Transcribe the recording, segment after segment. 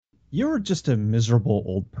you're just a miserable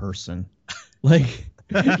old person. Like,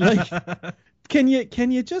 like, can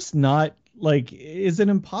you just not, like, is it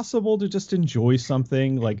impossible to just enjoy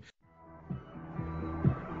something? Like,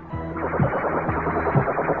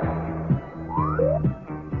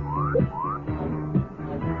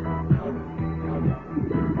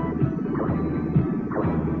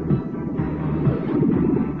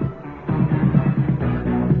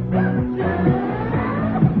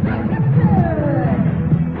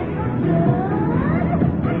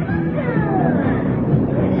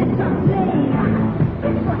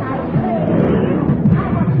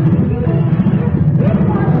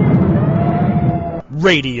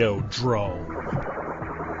 Radio Drome.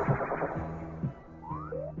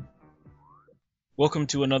 Welcome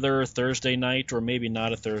to another Thursday night, or maybe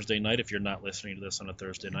not a Thursday night if you're not listening to this on a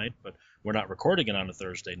Thursday night, but we're not recording it on a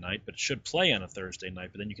Thursday night, but it should play on a Thursday night,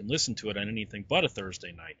 but then you can listen to it on anything but a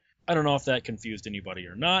Thursday night. I don't know if that confused anybody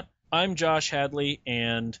or not. I'm Josh Hadley,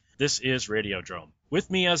 and this is Radio Drome. With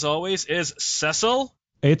me, as always, is Cecil.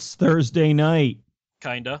 it's Thursday night.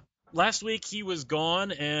 Kinda. Last week he was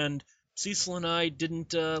gone, and Cecil and I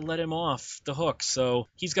didn't let him off the hook, so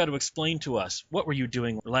he's got to explain to us. What were you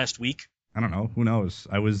doing last week? I don't know. Who knows?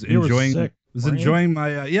 I was You were enjoying. sick, Was weren't you? enjoying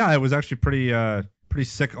my. Yeah, I was actually pretty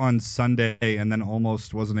sick on Sunday, and then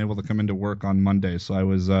almost wasn't able to come into work on Monday. So I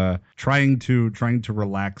was trying to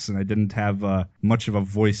relax, and I didn't have much of a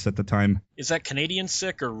voice at the time. Is that Canadian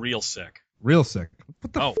sick or real sick? Real sick.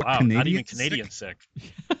 What the Oh, fuck? wow, Canadian not even sick? Canadian sick.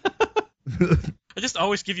 I just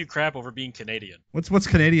always give you crap over being Canadian. What's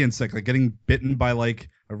Canadian sick? Like getting bitten by like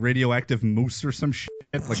a radioactive moose or some shit,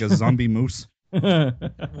 like a zombie moose.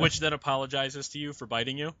 Which then apologizes to you for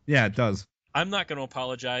biting you. Yeah, it does. I'm not going to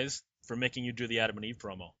apologize for making you do the Adam and Eve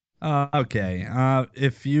promo. Okay.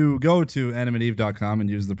 If you go to adamandeve.com and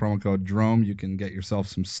use the promo code DROME, you can get yourself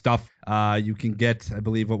some stuff. You can get, I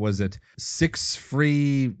believe, 6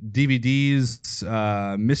 free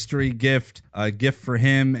DVDs, mystery gift, a gift for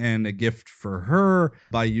him, and a gift for her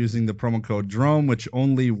by using the promo code DROME, which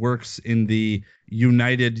only works in the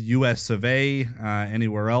United US of A.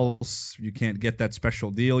 Anywhere else, you can't get that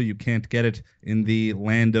special deal. You can't get it in the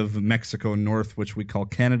land of Mexico North, which we call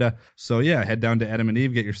Canada. So yeah, head down to Adam and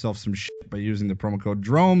Eve, get yourself some shit by using the promo code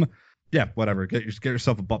DROME. Yeah, whatever. Get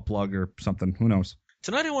yourself a butt plug or something. Who knows?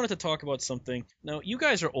 Tonight I wanted to talk about something. Now, you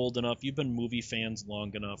guys are old enough. You've been movie fans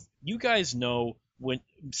long enough. You guys know when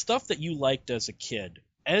stuff that you liked as a kid,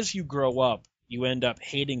 as you grow up, you end up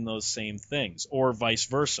hating those same things, or vice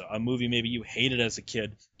versa. A movie maybe you hated as a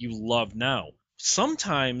kid, you love now.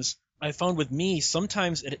 Sometimes, I found with me,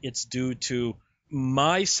 sometimes it's due to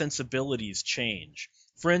my sensibilities change.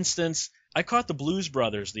 For instance, I caught the Blues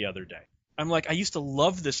Brothers the other day. I'm like, I used to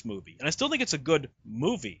love this movie, and I still think it's a good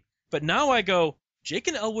movie. But now I go, Jake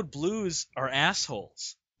and Elwood Blues are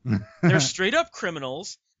assholes. They're straight up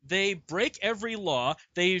criminals. They break every law.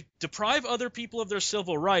 They deprive other people of their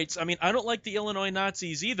civil rights. I mean, I don't like the Illinois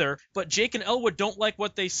Nazis either, but Jake and Elwood don't like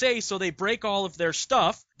what they say, so they break all of their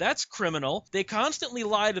stuff. That's criminal. They constantly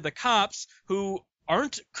lie to the cops who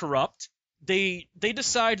aren't corrupt. They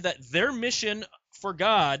decide that their mission for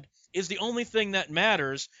God is the only thing that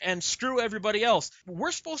matters, and screw everybody else.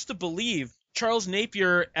 We're supposed to believe Charles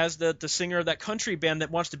Napier as the singer of that country band that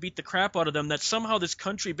wants to beat the crap out of them, that somehow this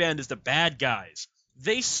country band is the bad guys.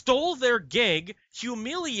 They stole their gig,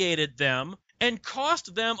 humiliated them, and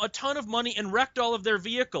cost them a ton of money and wrecked all of their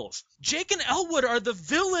vehicles. Jake and Elwood are the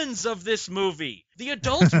villains of this movie. The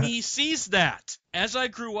adult me sees that. As I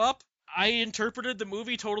grew up, I interpreted the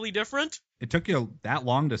movie totally different. It took you that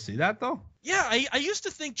long to see that, though? Yeah, I used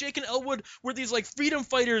to think Jake and Elwood were these, like, freedom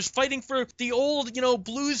fighters fighting for the old,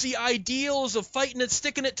 bluesy ideals of fighting it,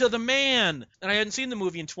 sticking it to the man. And I hadn't seen the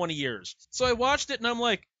movie in 20 years. So I watched it, and I'm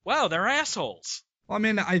like, wow, they're assholes. Well, I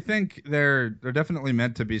mean, I think they're definitely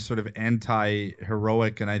meant to be sort of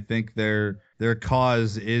anti-heroic, and I think their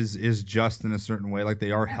cause is just in a certain way, like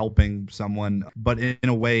they are helping someone, but in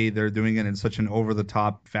a way they're doing it in such an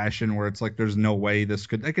over-the-top fashion where it's like there's no way this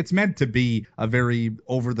could, like, it's meant to be a very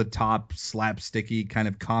over-the-top, slapsticky kind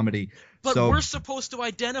of comedy. But So- we're supposed to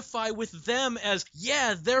identify with them as,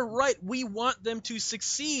 yeah, they're right, we want them to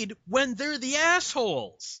succeed when they're the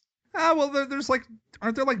assholes. Well, there's like,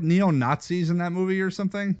 aren't there like neo-Nazis in that movie or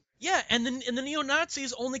something? Yeah, and the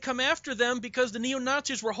neo-Nazis only come after them because the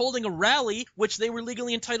neo-Nazis were holding a rally, which they were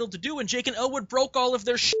legally entitled to do, and Jake and Elwood broke all of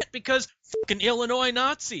their shit because fucking Illinois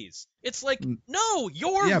Nazis. It's like, no,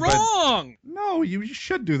 you're Yeah, but- wrong! No, you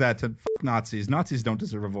should do that to fuck Nazis. Nazis don't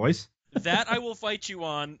deserve a voice. That I will fight you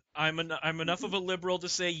on. I'm enough of a liberal to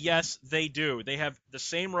say, yes, they do. They have the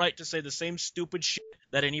same right to say the same stupid shit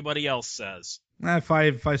that anybody else says. If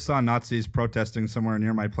I saw Nazis protesting somewhere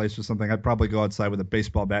near my place or something, I'd probably go outside with a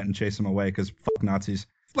baseball bat and chase them away because fuck Nazis.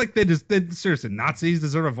 Like they seriously, Nazis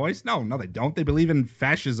deserve a voice? No, they don't. They believe in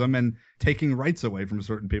fascism and taking rights away from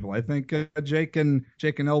certain people. I think Jake and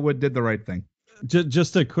Elwood did the right thing.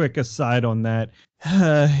 Just a quick aside on that.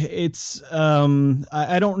 It's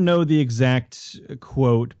I don't know the exact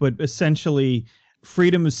quote, but essentially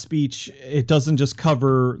freedom of speech, it doesn't just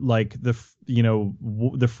cover like the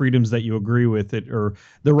the freedoms that you agree with, it, or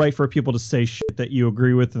the right for people to say shit that you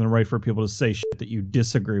agree with and the right for people to say shit that you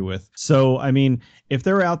disagree with. So, I mean, if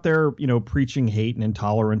they're out there, preaching hate and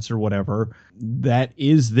intolerance or whatever, that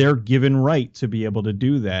is their given right to be able to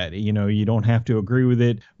do that. You don't have to agree with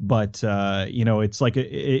it, but, it's like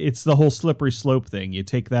it's the whole slippery slope thing. You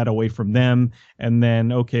take that away from them and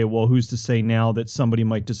then, okay, well, who's to say now that somebody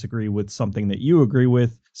might disagree with something that you agree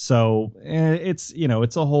with? So it's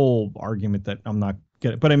a whole argument that I'm not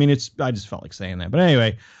gonna. But I mean, I just felt like saying that. But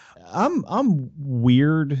anyway, I'm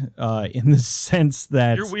weird in the sense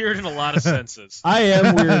that you're weird in a lot of senses. I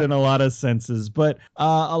am weird in a lot of senses, but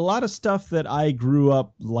a lot of stuff that I grew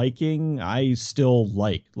up liking, I still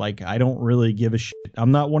like. Like, I don't really give a shit.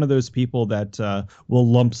 I'm not one of those people that will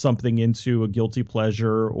lump something into a guilty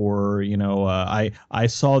pleasure, or I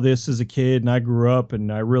saw this as a kid and I grew up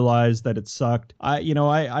and I realized that it sucked.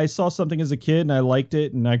 I saw something as a kid and I liked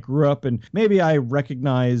it and I grew up and maybe I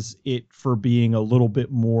recognize it for being a little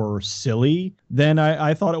bit more silly than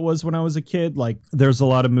I thought it was when I was a kid. Like, there's a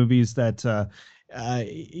lot of movies that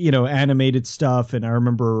animated stuff, and I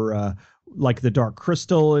remember like The Dark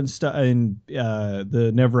Crystal and stuff, and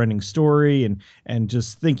the Neverending Story, and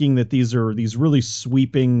just thinking that these are these really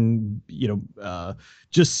sweeping,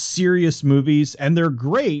 just serious movies, and they're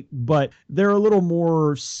great, but they're a little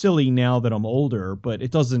more silly now that I'm older. But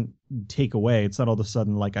it doesn't take away. It's not all of a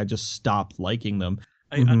sudden like I just stopped liking them.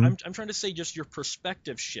 I'm trying to say just your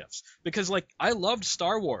perspective shifts, because like I loved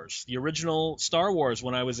Star Wars, the original Star Wars,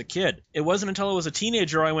 when I was a kid. It wasn't until I was a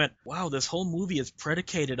teenager I went, wow, this whole movie is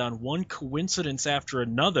predicated on one coincidence after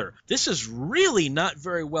another. This is really not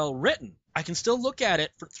very well written. I can still look at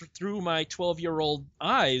it through my 12-year-old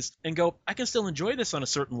eyes and go, I can still enjoy this on a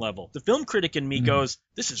certain level. The film critic in me goes,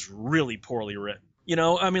 this is really poorly written.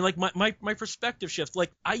 I mean, like my perspective shifts.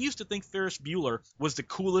 Like, I used to think Ferris Bueller was the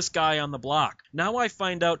coolest guy on the block. Now I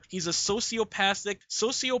find out he's a sociopathic,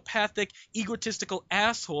 egotistical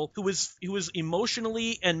asshole who was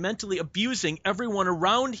emotionally and mentally abusing everyone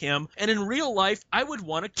around him. And in real life, I would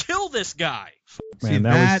want to kill this guy. Man,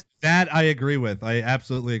 that I agree with. I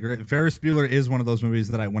absolutely agree. Ferris Bueller is one of those movies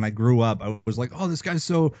that when I grew up, I was like, oh, this guy's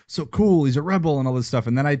so cool. He's a rebel and all this stuff.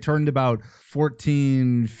 And then I turned about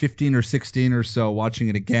 14, 15 or 16 or so watching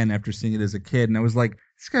it again after seeing it as a kid. And I was like,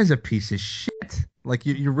 this guy's a piece of shit. Like,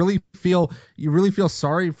 you really feel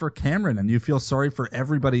sorry for Cameron, and you feel sorry for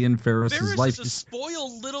everybody in Ferris's life. Ferris is a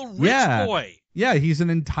spoiled little rich boy. Yeah, he's an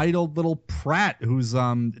entitled little prat who's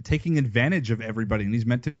taking advantage of everybody, and he's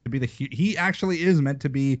meant to be he actually is meant to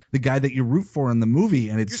be the guy that you root for in the movie,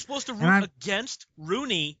 and you're supposed to root against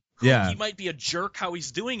Rooney. He might be a jerk how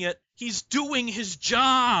he's doing it. He's doing his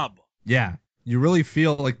job. Yeah. You really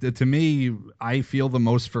feel like, to me, I feel the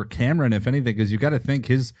most for Cameron, if anything, because you got to think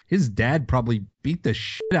his dad probably beat the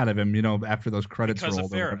shit out of him, after those credits rolled. Because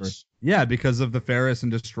of Ferris. Yeah, because of the Ferris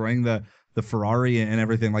and destroying the Ferrari and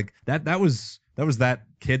everything like that. That was that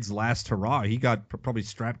kid's last hurrah. He got probably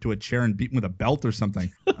strapped to a chair and beaten with a belt or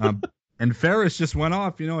something. And Ferris just went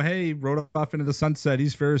off, hey, rode off into the sunset.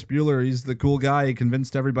 He's Ferris Bueller. He's the cool guy. He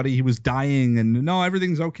convinced everybody he was dying. And no,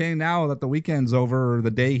 everything's okay now that the weekend's over, or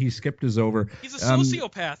the day he skipped is over. He's a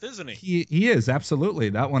sociopath, isn't he? He is, absolutely.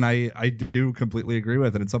 That one I do completely agree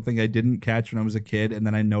with. And it's something I didn't catch when I was a kid. And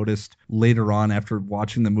then I noticed later on after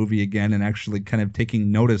watching the movie again and actually kind of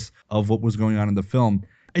taking notice of what was going on in the film.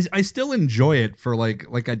 I still enjoy it for I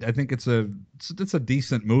think it's a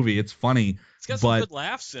decent movie. It's funny. It's got some good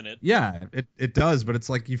laughs in it. Yeah, it does. But it's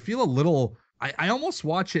like you feel a little. I almost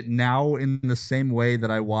watch it now in the same way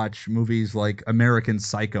that I watch movies like American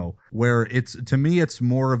Psycho, where to me it's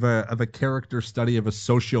more of a character study of a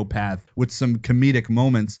sociopath with some comedic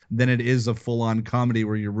moments than it is a full-on comedy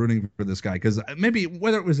where you're rooting for this guy. Because maybe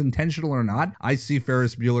whether it was intentional or not, I see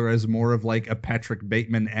Ferris Bueller as more of like a Patrick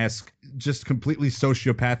Bateman-esque, just completely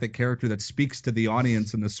sociopathic character that speaks to the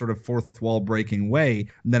audience in this sort of fourth wall breaking way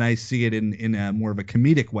than I see it in a more of a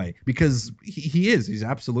comedic way, because he's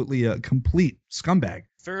absolutely a complete scumbag.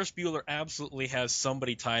 Ferris Bueller absolutely has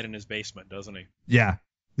somebody tied in his basement, doesn't he? Yeah.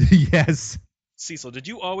 Yes. Cecil, did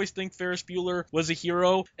you always think Ferris Bueller was a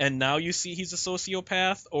hero and now you see he's a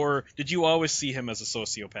sociopath, or did you always see him as a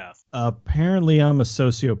sociopath? Apparently, I'm a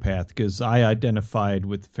sociopath because I identified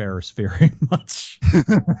with Ferris very much.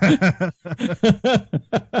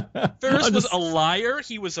 Ferris was a liar.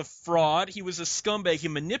 He was a fraud. He was a scumbag. He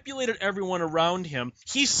manipulated everyone around him.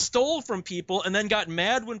 He stole from people and then got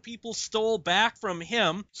mad when people stole back from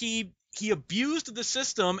him. He abused the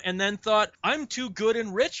system and then thought, I'm too good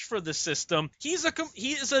and rich for the system. He is a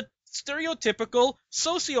stereotypical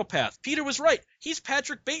sociopath. Peter was right. He's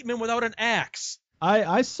Patrick Bateman without an axe.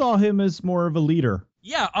 I saw him as more of a leader.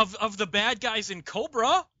 Yeah, of the bad guys in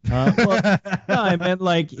Cobra. No, I meant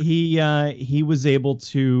like he was able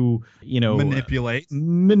to,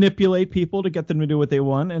 manipulate people to get them to do what they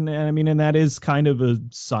want, and I mean, and that is kind of a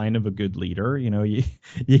sign of a good leader. You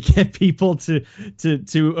get people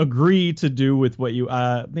to agree to do with what you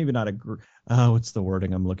maybe not agree. What's the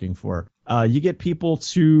wording I'm looking for? You get people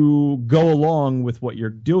to go along with what you're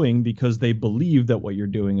doing because they believe that what you're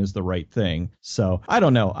doing is the right thing. So I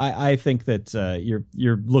don't know. I think that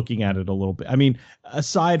you're looking at it a little bit. I mean,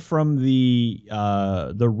 aside from the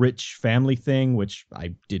rich family thing, which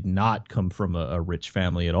I did not come from a rich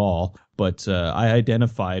family at all, but I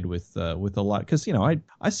identified with a lot because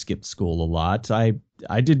I skipped school a lot.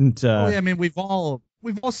 I didn't. I mean, we've all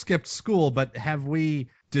skipped school, but have we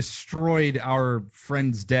destroyed our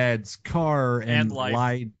friend's dad's car and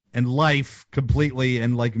lied and life completely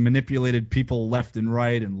and like manipulated people left and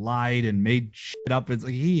right and lied and made shit up? It's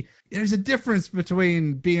like there's a difference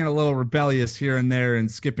between being a little rebellious here and there and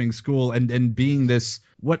skipping school and being this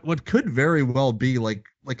what could very well be like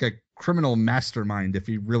a criminal mastermind if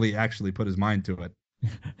he really actually put his mind to it.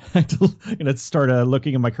 I'm gonna start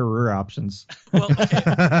looking at my career options. Well,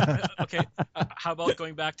 okay. How about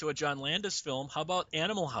going back to a John Landis film? How about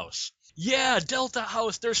Animal House? Yeah, Delta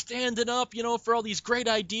House. They're standing up, for all these great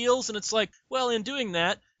ideals, and it's like, well, in doing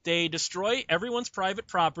that, they destroy everyone's private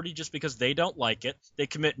property just because they don't like it. They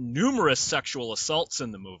commit numerous sexual assaults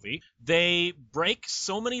in the movie. They break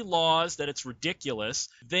so many laws that it's ridiculous.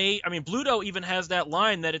 Bluto even has that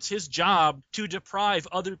line that it's his job to deprive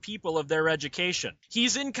other people of their education.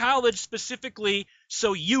 He's in college specifically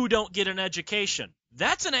so you don't get an education.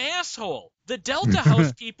 That's an asshole. The Delta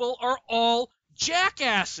House people are all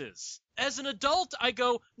jackasses. As an adult, I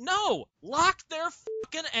go, no, lock their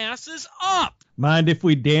fucking asses up. Mind if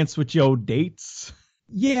we dance with your dates?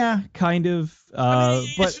 Yeah, kind of.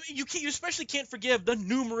 But you especially can't forgive the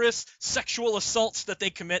numerous sexual assaults that they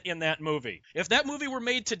commit in that movie. If that movie were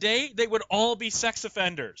made today, they would all be sex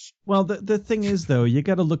offenders. Well, the thing is, though, you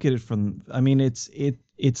got to look at it from. I mean,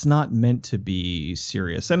 it's not meant to be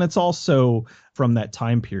serious, and it's also from that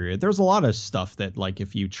time period. There's a lot of stuff that, like,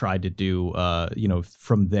 if you tried to do,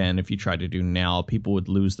 from then, if you tried to do now, people would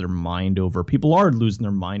lose their mind over. People are losing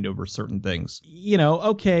their mind over certain things.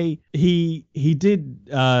 Okay, he did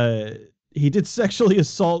sexually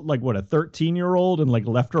assault like a 13-year-old and like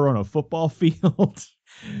left her on a football field.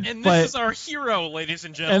 And this is our hero, ladies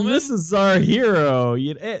and gentlemen. And this is our hero.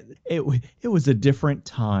 It was a different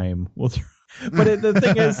time. But the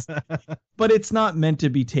thing is, but it's not meant to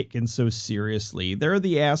be taken so seriously. They're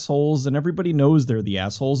the assholes, and everybody knows they're the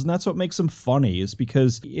assholes, and that's what makes them funny, is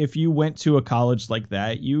because if you went to a college like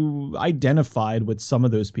that, you identified with some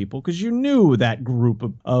of those people because you knew that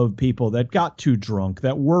group of people that got too drunk,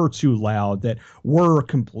 that were too loud, that were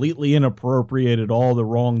completely inappropriate at all the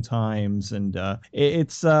wrong times, and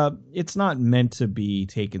it's not meant to be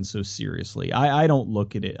taken so seriously. I don't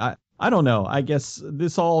look at it. I don't know. I guess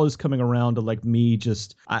this all is coming around to like me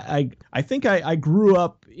just I think I grew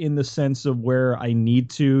up in the sense of where I need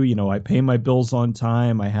to, I pay my bills on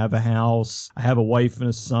time. I have a house. I have a wife and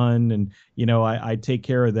a son, and, I take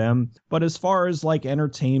care of them. But as far as like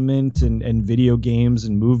entertainment and video games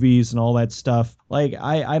and movies and all that stuff, like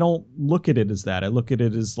I don't look at it as that. I look at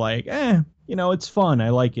it as like, it's fun. I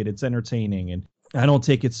like it. It's entertaining. And I don't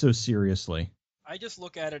take it so seriously. I just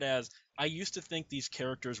look at it as I used to think these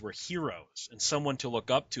characters were heroes and someone to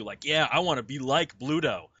look up to, like, yeah, I want to be like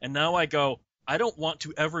Bluto. And now I go, I don't want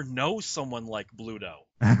to ever know someone like Bluto.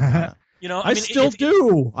 I still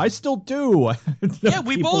do. Yeah,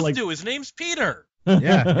 we both do. His name's Peter.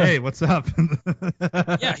 Yeah. Hey, what's up?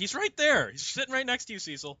 Yeah, he's right there. He's sitting right next to you,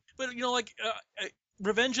 Cecil. But,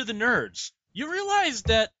 Revenge of the Nerds. You realize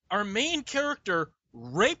that our main character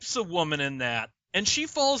rapes a woman in that, and she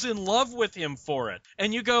falls in love with him for it.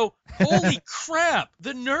 And you go, holy crap,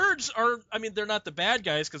 the nerds are, they're not the bad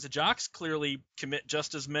guys because the jocks clearly commit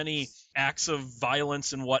just as many acts of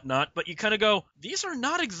violence and whatnot. But you kind of go, these are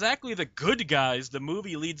not exactly the good guys the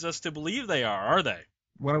movie leads us to believe they are they?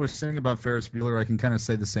 what I was saying about Ferris Bueller, I can kind of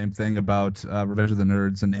say the same thing about Revenge of the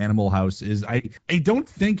Nerds and Animal House. Is I don't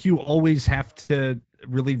think you always have to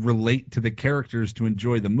really relate to the characters to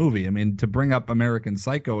enjoy the movie. I mean, to bring up American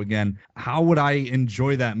Psycho again, how would I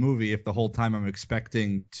enjoy that movie if the whole time I'm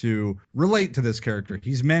expecting to relate to this character?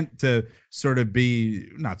 He's meant to sort of be,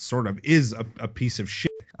 not sort of, is a piece of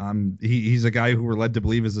shit. He's a guy who we're led to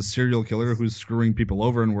believe is a serial killer who's screwing people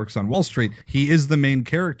over and works on Wall Street. He is the main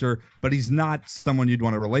character, but he's not someone you'd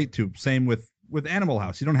want to relate to. Same with Animal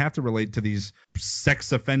House. You don't have to relate to these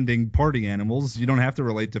sex offending party animals. You don't have to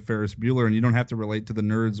relate to Ferris Bueller, and you don't have to relate to the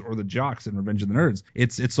nerds or the jocks in Revenge of the Nerds.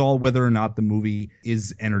 It's all whether or not the movie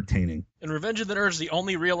is entertaining. In Revenge of the Nerds, the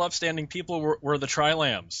only real upstanding people were the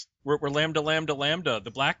Tri-Lambs. Were Lambda,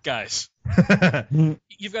 the black guys.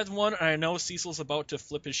 You've got one, and I know Cecil's about to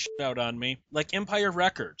flip his shit out on me, like Empire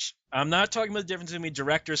Records. I'm not talking about the difference between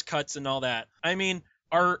director's cuts and all that. I mean,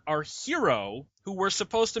 our hero, who we're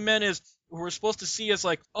supposed to see as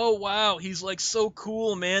like, oh wow, he's like so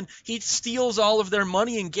cool, man. He steals all of their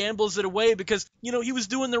money and gambles it away because, he was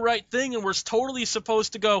doing the right thing, and we're totally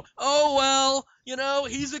supposed to go, oh well,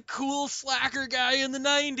 he's a cool slacker guy in the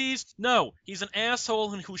 90s. No, he's an asshole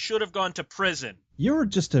who should have gone to prison. You're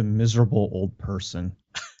just a miserable old person.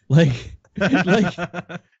 like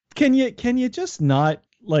can you just not,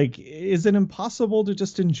 is it impossible to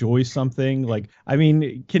just enjoy something?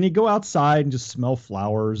 Can you go outside and just smell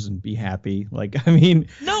flowers and be happy? No,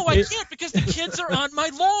 I can't because the kids are on my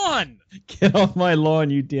lawn. Get off my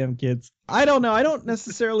lawn, you damn kids. I don't know. I don't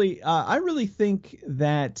necessarily, I really think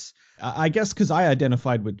that, I guess because I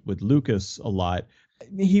identified with Lucas a lot,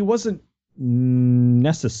 he wasn't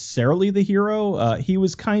necessarily the hero. He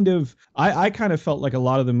was kind of, I kind of felt like a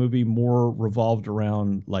lot of the movie more revolved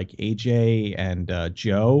around like AJ and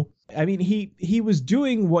Joe. I mean, he was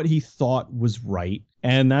doing what he thought was right,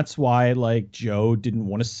 and that's why Joe didn't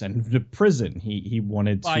want to send him to prison. He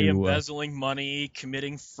wanted by to embezzling money,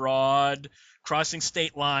 committing fraud, crossing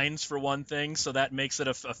state lines for one thing, so that makes it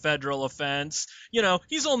a federal offense.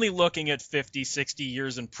 He's only looking at 50, 60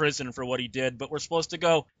 years in prison for what he did, but we're supposed to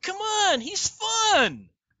go, come on, he's fun.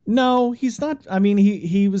 No, he's not. I mean,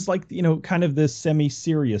 he was kind of this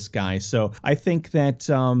semi-serious guy. So I think that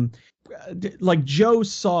Joe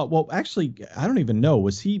saw, well, actually, I don't even know.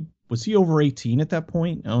 Was he over 18 at that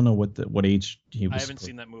point? I don't know what age he was. I haven't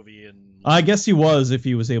seen that movie in. I guess he was, if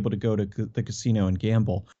he was able to go to the casino and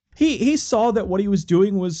gamble. He saw that what he was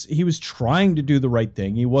doing was he was trying to do the right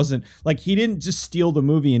thing. He wasn't he didn't just steal the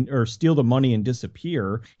movie or steal the money and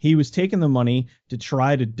disappear. He was taking the money to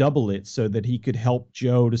try to double it so that he could help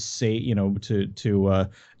Joe to say, to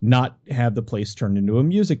not have the place turned into a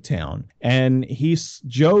music town. And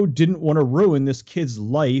Joe didn't want to ruin this kid's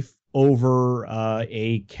life over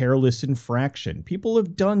a careless infraction. People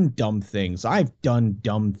have done dumb things. I've done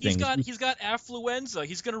dumb things. He's got affluenza.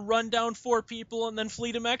 He's going to run down 4 people and then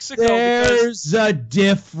flee to Mexico. There's a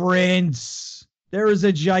difference. There is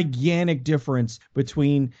a gigantic difference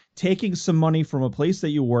between taking some money from a place that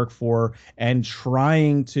you work for and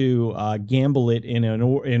trying to gamble it in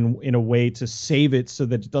a way to save it so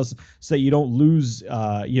that you don't lose,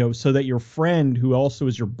 so that your friend who also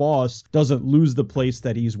is your boss doesn't lose the place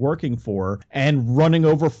that he's working for, and running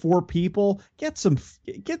over 4 people. Get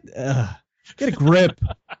a grip.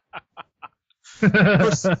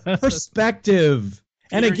 Perspective.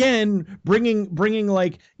 And again, bringing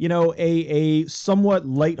a somewhat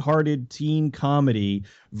lighthearted teen comedy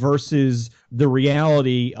versus the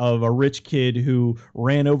reality of a rich kid who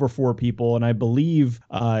ran over 4 people, and I believe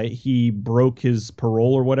he broke his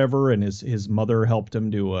parole or whatever, and his mother helped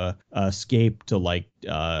him to escape to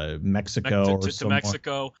Mexico to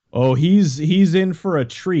Mexico. Oh, he's in for a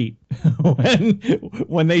treat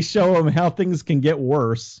when they show him how things can get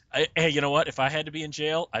worse. Hey, you know what? If I had to be in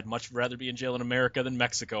jail, I'd much rather be in jail in America than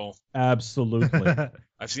Mexico. Absolutely.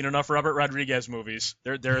 I've seen enough Robert Rodriguez movies.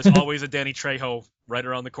 There is always a Danny Trejo right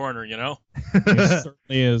around the corner, He certainly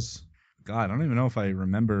is. God, I don't even know if I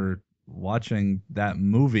remember watching that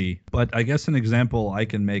movie, but I guess an example I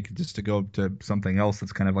can make, just to go to something else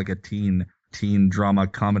that's kind of like a teen drama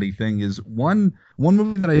comedy thing, is one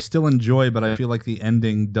movie that I still enjoy, but I feel like the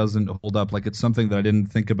ending doesn't hold up. It's something that I didn't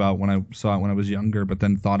think about when I saw it when I was younger, but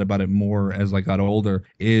then thought about it more as I got older,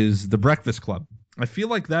 is The Breakfast Club. I feel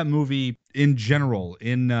like that movie in general,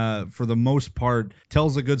 for the most part,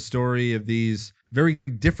 tells a good story of these very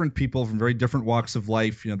different people from very different walks of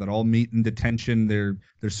life, that all meet in detention.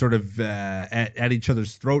 They're sort of at each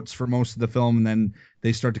other's throats for most of the film, and then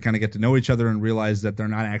they start to kind of get to know each other and realize that they're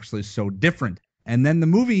not actually so different. And then the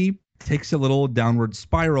movie takes a little downward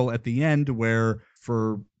spiral at the end, where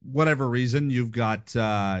for whatever reason you've got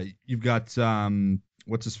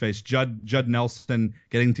what's his face, Judd Nelson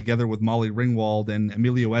getting together with Molly Ringwald, and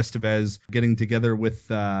Emilio Estevez getting together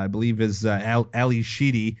with I believe is Ali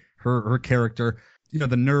Sheedy, her character. You know,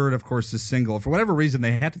 the nerd, of course, is single. For whatever reason,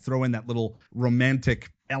 they had to throw in that little romantic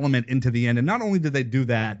element into the end. And not only did they do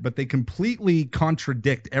that, but they completely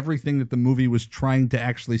contradict everything that the movie was trying to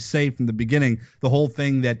actually say from the beginning. The whole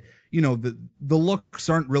thing that, you know, the looks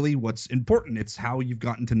aren't really what's important. It's how you've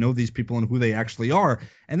gotten to know these people and who they actually are.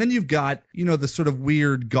 And then you've got, you know, the sort of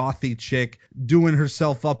weird gothy chick doing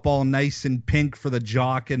herself up all nice and pink for the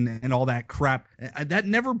jock and all that crap. That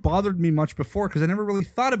never bothered me much before because I never really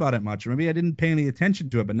thought about it much. Or maybe I didn't pay any attention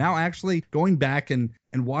to it. But now actually going back and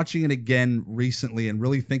watching it again recently and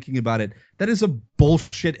really thinking about it, that is a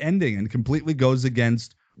bullshit ending and completely goes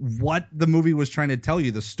against what the movie was trying to tell you,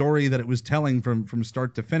 the story that it was telling from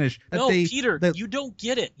start to finish. Peter, you don't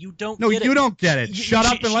get it. You don't get it. No, you don't get it. Shut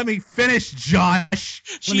up and let me finish, Josh.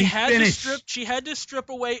 She had to strip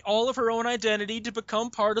away all of her own identity to become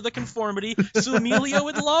part of the conformity so Emilio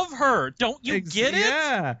would love her. Don't you get it?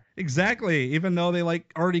 Yeah, exactly. Even though they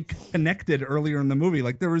like already connected earlier in the movie,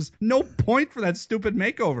 like there was no point for that stupid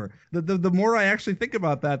makeover. The more I actually think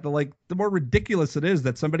about that, the more ridiculous it is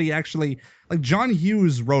that somebody actually, like John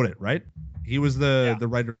Hughes wrote it, right? He was the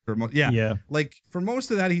writer. Yeah. Like for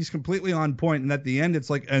most of that, he's completely on point. And at the end, it's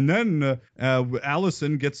like, and then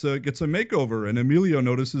Allison gets a makeover, and Emilio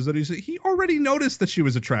notices that he already noticed that she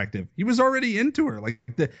was attractive. He was already into her. Like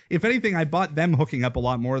if anything, I bought them hooking up a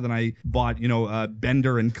lot more than I bought,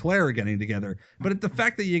 Bender and Claire getting together. But the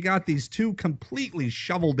fact that you got these two completely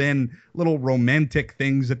shoveled in little romantic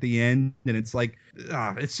things at the end, and it's like,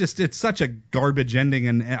 it's such a garbage ending.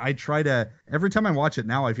 And I try to, every time I watch it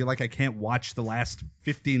now, I feel like I can't watch the last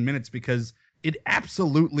 15 minutes because it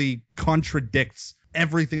absolutely contradicts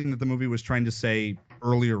everything that the movie was trying to say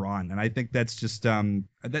earlier on. And I think that's just,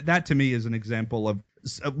 that to me is an example of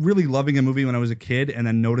really loving a movie when I was a kid and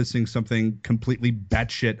then noticing something completely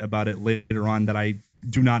batshit about it later on that I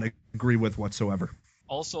do not agree with whatsoever.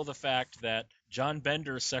 Also the fact that John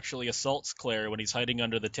Bender sexually assaults Claire when he's hiding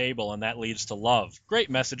under the table, and that leads to love. Great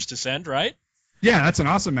message to send, right? Yeah, that's an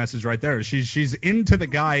awesome message right there. She's into the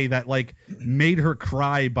guy that like made her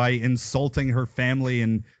cry by insulting her family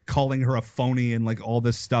and calling her a phony and like all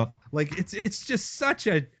this stuff. Like it's just such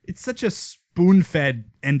a spoon-fed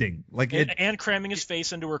ending. Like and cramming his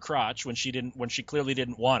face into her crotch when she clearly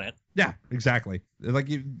didn't want it. Yeah, exactly.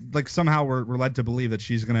 Like somehow we're led to believe that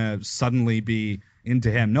she's gonna suddenly be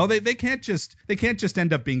into him. No, they can't just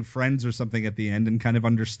end up being friends or something at the end and kind of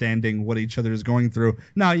understanding what each other is going through.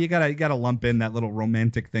 No, you gotta lump in that little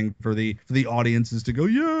romantic thing for the audiences to go,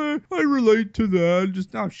 yeah, I relate to that.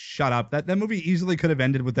 Just shut up. That movie easily could have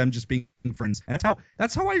ended with them just being friends. And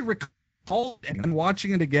that's how I recall it. And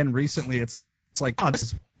watching it again recently, it's like, oh, this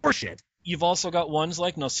is horseshit. You've also got ones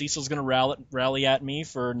like, no, Cecil's going to rally at me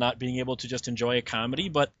for not being able to just enjoy a comedy,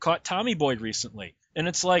 but caught Tommy Boy recently. And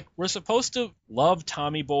it's like, we're supposed to love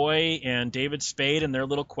Tommy Boy and David Spade and their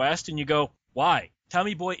little quest, and you go, why?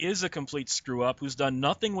 Tommy Boy is a complete screw-up who's done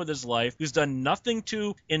nothing with his life, who's done nothing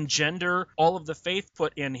to engender all of the faith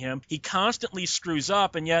put in him. He constantly screws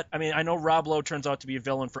up, and yet, I mean, I know Rob Lowe turns out to be a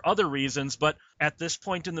villain for other reasons, but at this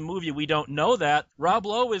point in the movie, we don't know that. Rob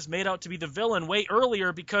Lowe is made out to be the villain way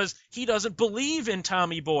earlier because he doesn't believe in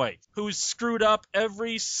Tommy Boy, who's screwed up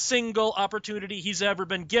every single opportunity he's ever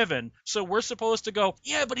been given. So we're supposed to go,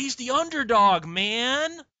 yeah, but he's the underdog,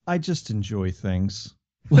 man. I just enjoy things.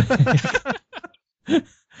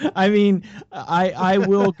 I mean, I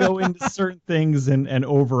will go into certain things and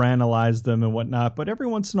overanalyze them and whatnot, but every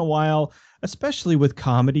once in a while, especially with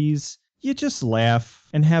comedies, you just laugh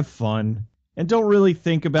and have fun and don't really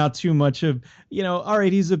think about too much of, all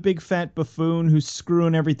right, he's a big fat buffoon who's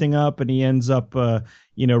screwing everything up and he ends up,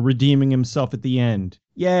 redeeming himself at the end.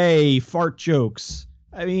 Yay, fart jokes.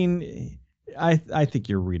 I mean, I think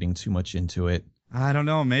you're reading too much into it. I don't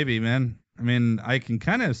know, maybe, man. I mean, I can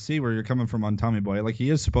kind of see where you're coming from on Tommy Boy. Like, he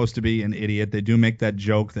is supposed to be an idiot. They do make that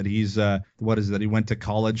joke that he's, he went to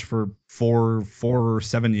college for 4 or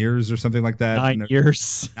 7 years or something like that. 9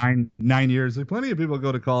 years. 9 years. Like, plenty of people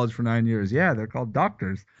go to college for 9 years. Yeah, they're called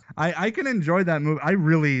doctors. I can enjoy that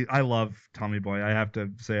movie. I love Tommy Boy. I have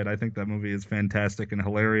to say it. I think that movie is fantastic and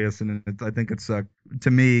hilarious. And I think it's,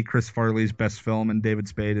 to me, Chris Farley's best film, and David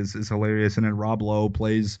Spade is hilarious. And then Rob Lowe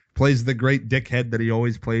plays the great dickhead that he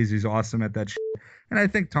always plays. He's awesome at that shit. And I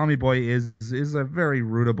think Tommy Boy is a very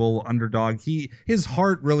rootable underdog. His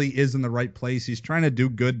heart really is in the right place. He's trying to do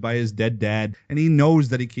good by his dead dad, and he knows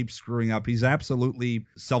that he keeps screwing up. He's absolutely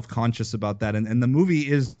self-conscious about that. And the movie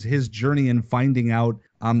is his journey in finding out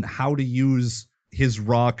how to use his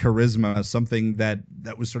raw charisma, something that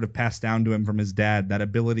was sort of passed down to him from his dad, that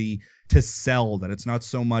ability to sell, that it's not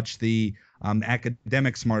so much the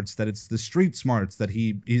academic smarts, that it's the street smarts that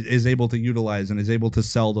he is able to utilize and is able to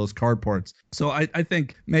sell those card parts. So I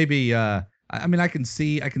think maybe I mean I can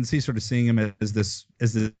see sort of seeing him as this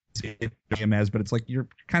him as, but it's like you're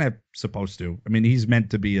kind of supposed to. I mean, he's meant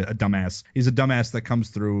to be a dumbass. He's a dumbass that comes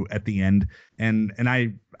through at the end, and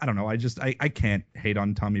I don't know. I can't hate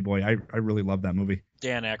on Tommy Boy. I really love that movie.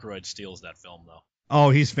 Dan Aykroyd steals that film though. Oh,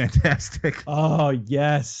 he's fantastic. Oh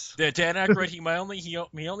yes. Dan Aykroyd,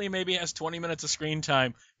 he only maybe has 20 minutes of screen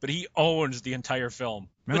time, but he owns the entire film.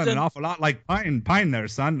 Man, an awful lot like Pine there,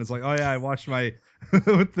 son. It's like, oh yeah, I watched my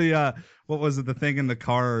with the what was it, the thing in the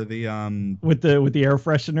car, or the with the air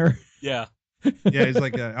freshener. Yeah. Yeah, he's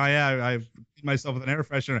like, oh yeah, I cleaned myself with an air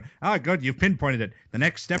freshener. Ah, good, you've pinpointed it. The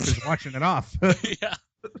next step is washing it off. Yeah.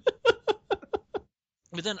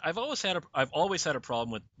 But then I've always had a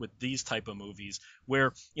problem with these type of movies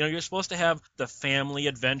where, you know, you're supposed to have the family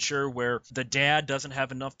adventure where the dad doesn't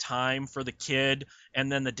have enough time for the kid,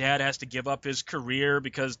 and then the dad has to give up his career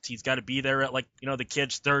because he's got to be there at, like, you know, the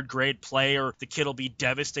kid's third grade play, or the kid will be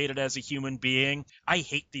devastated as a human being. I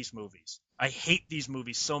hate these movies. I hate these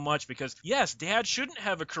movies so much because, yes, dad shouldn't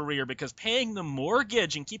have a career because paying the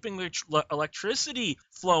mortgage and keeping the electricity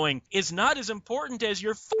flowing is not as important as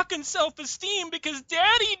your fucking self-esteem because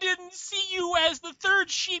daddy didn't see you as the third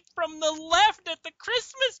sheep from the left at the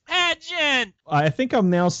Christmas pageant. I think I'm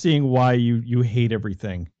now seeing why you hate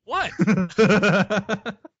everything. What?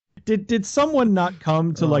 Did someone not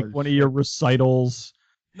come to like one of your recitals?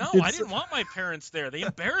 No, I didn't want my parents there. They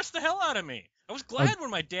embarrassed the hell out of me. I was glad when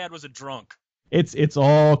my dad was a drunk. It's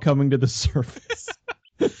all coming to the surface.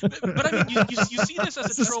 But I mean, you see this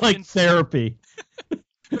as a trope like in therapy.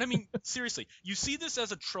 But I mean, seriously, you see this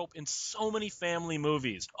as a trope in so many family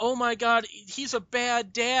movies. Oh my God, he's a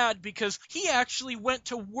bad dad because he actually went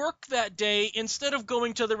to work that day instead of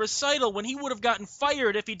going to the recital when he would have gotten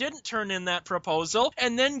fired if he didn't turn in that proposal,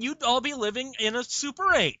 and then you'd all be living in a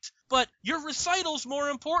Super 8. But your recital's more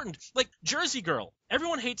important. Like Jersey Girl.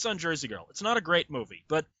 Everyone hates on Jersey Girl. It's not a great movie,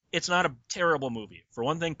 but it's not a terrible movie. For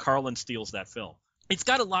one thing, Carlin steals that film. It's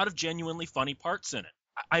got a lot of genuinely funny parts in it.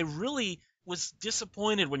 I really was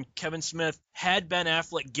disappointed when Kevin Smith had Ben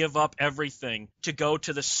Affleck give up everything to go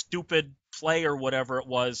to the stupid play or whatever it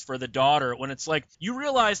was for the daughter, when it's like you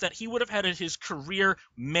realize that he would have had his career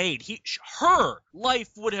made. Her life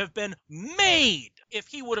would have been made if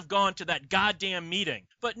he would have gone to that goddamn meeting.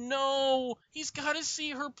 But no, he's got to see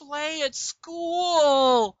her play at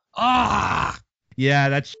school. Ah. Yeah,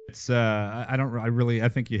 that shit's I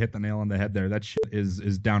think you hit the nail on the head there. That shit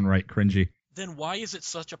is downright cringy. Then why is it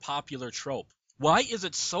such a popular trope? Why is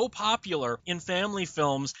it so popular in family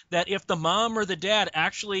films that if the mom or the dad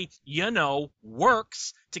actually, you know,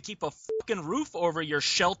 works to keep a fucking roof over your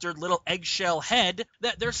sheltered little eggshell head,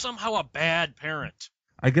 that they're somehow a bad parent?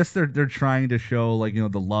 I guess they're trying to show, like, you know,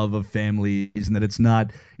 the love of families, and that it's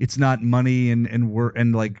not money and work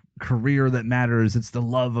and like career that matters. It's the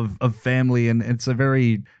love of family, and it's a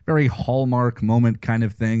very, very Hallmark moment kind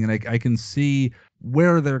of thing. And I can see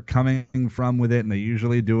where they're coming from with it, and they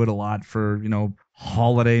usually do it a lot for, you know,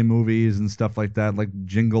 holiday movies and stuff like that, like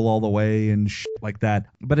Jingle All the Way and shit like that.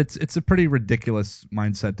 But it's a pretty ridiculous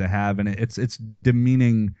mindset to have, and it's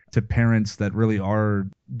demeaning to parents that really are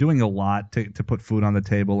doing a lot to put food on the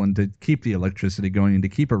table and to keep the electricity going and to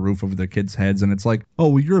keep a roof over their kids' heads. And it's like, oh,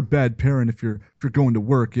 well, you're a bad parent if you're going to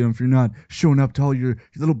work, you know, if you're not showing up to all your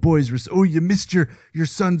little boys. Oh, you missed your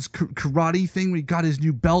son's karate thing when he got his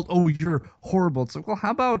new belt. Oh, you're horrible. It's like, well,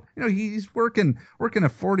 how about, you know, he's working a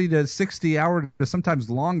 40 to 60 hour to sometimes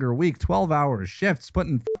longer week, 12-hour shifts,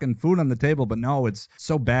 putting fucking food on the table. But no, it's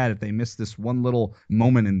so bad if they miss this one little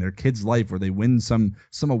moment in their kid's life where they win some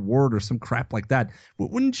award or some crap like that.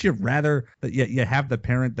 Wouldn't you rather that you have the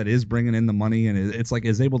parent that is bringing in the money and it's like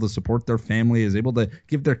is able to support their family, is able to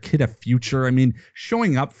give their kid a future? I mean,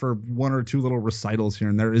 showing up for one or two little recitals here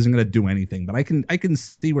and there isn't going to do anything, but I can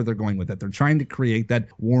see where they're going with it. They're trying to create that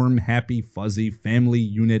warm, happy, fuzzy family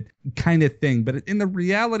unit kind of thing. But in the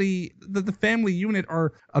reality, the family unit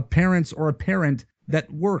are a parent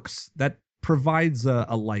that works, that provides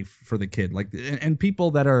a life for the kid, like, and people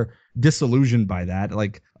that are disillusioned by that,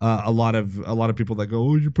 like a lot of people that go,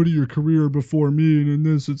 oh, you're putting your career before me and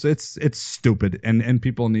this, it's stupid, and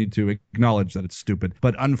people need to acknowledge that it's stupid.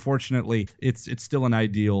 But unfortunately, it's still an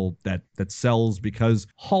ideal that sells because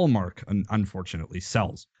Hallmark unfortunately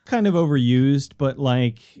sells. Kind of overused, but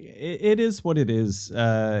like it is what it is.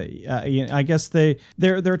 I guess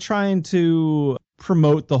they're trying to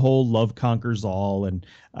promote the whole love conquers all, and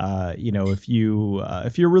if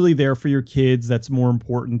you're really there for your kids, that's more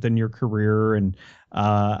important than your career. And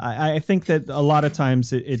I think that a lot of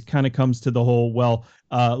times it kind of comes to the whole, well,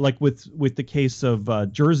 like with the case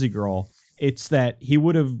of Jersey Girl, it's that he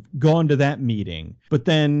would have gone to that meeting, but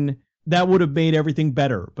then that would have made everything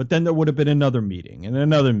better. But then there would have been another meeting and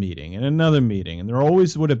another meeting and another meeting. And there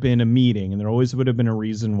always would have been a meeting, and there always would have been a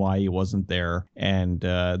reason why he wasn't there. And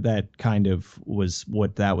that kind of was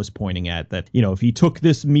what that was pointing at, that, if he took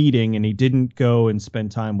this meeting and he didn't go and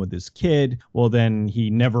spend time with his kid, well, then he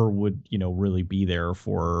never would, really be there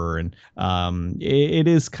for her. And it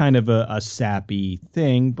is kind of a sappy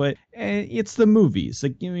thing, but it's the movies.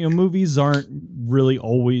 Like, movies aren't really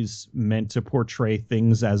always meant to portray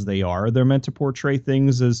things as they are. They're meant to portray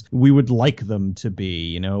things as we would like them to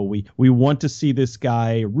be. We want to see this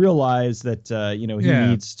guy realize that he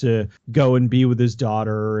needs to go and be with his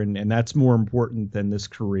daughter, and that's more important than this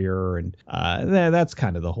career. And that's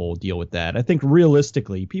kind of the whole deal with that. I think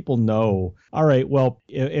realistically, people know, all right, well,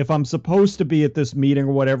 if I'm supposed to be at this meeting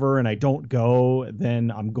or whatever and I don't go, then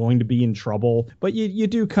I'm going to be in trouble. But you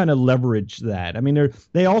do kind of leverage that. I mean,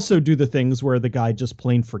 they also do the things where the guy just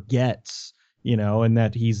plain forgets, and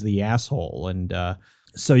that he's the asshole. And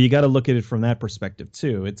so you got to look at it from that perspective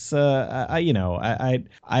too. It's I'll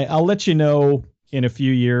let you know in a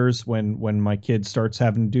few years when my kid starts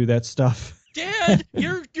having to do that stuff. Dad,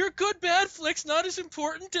 your good bad flick's not as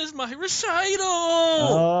important as my recital.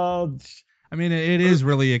 Oh. I mean, it is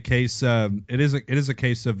really a case. It is a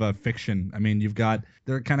case of fiction. I mean,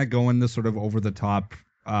 they're kind of going this sort of over the top,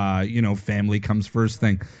 family comes first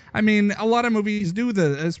thing. I mean, a lot of movies do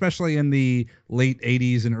especially in the late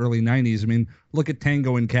 80s and early 90s. I mean, look at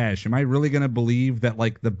Tango and Cash. Am I really going to believe that,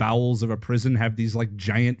 like, the bowels of a prison have these, like,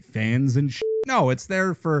 giant fans and shit? No, it's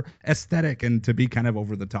there for aesthetic and to be kind of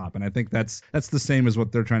over the top. And I think that's the same as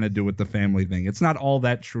what they're trying to do with the family thing. It's not all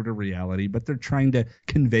that true to reality, but they're trying to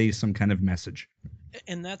convey some kind of message.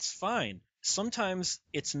 And that's fine. Sometimes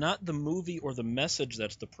it's not the movie or the message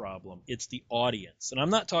that's the problem. It's the audience. And I'm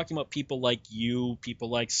not talking about people like you, people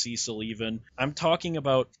like Cecil even. I'm talking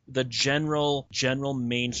about the general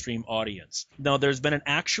mainstream audience. Now, there's been an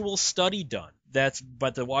actual study done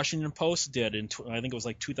but the Washington Post did I think it was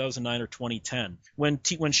like 2009 or 2010, when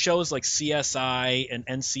shows like CSI and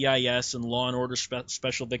NCIS and Law and Order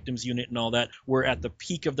Special Victims Unit and all that were at the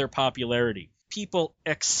peak of their popularity. People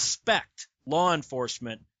expect law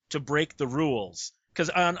enforcement to break the rules. Because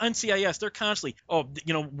on NCIS, they're constantly,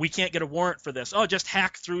 we can't get a warrant for this. Oh, just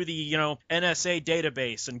hack through the, NSA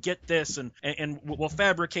database and get this, and we'll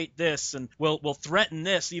fabricate this, and we'll threaten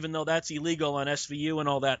this, even though that's illegal on SVU and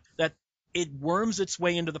all that. That it worms its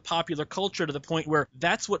way into the popular culture to the point where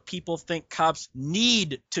that's what people think cops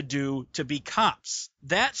need to do to be cops.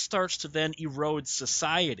 That starts to then erode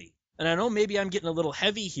society. And I know maybe I'm getting a little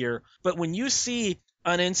heavy here, but when you see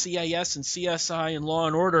on NCIS and CSI and Law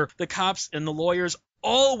and Order, the cops and the lawyers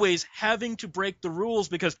always having to break the rules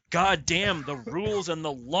because, goddamn, the rules and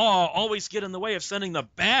the law always get in the way of sending the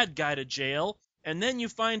bad guy to jail. And then you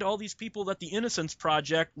find all these people that the Innocence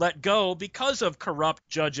Project let go because of corrupt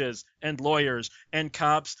judges and lawyers and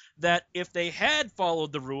cops, that if they had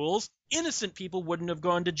followed the rules, innocent people wouldn't have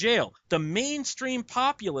gone to jail. The mainstream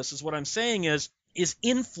populace, is what I'm saying, is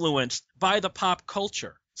influenced by the pop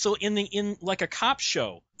culture. So in like a cop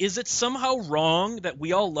show, is it somehow wrong that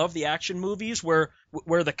we all love the action movies where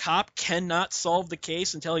the cop cannot solve the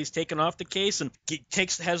case until he's taken off the case and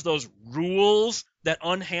has those rules that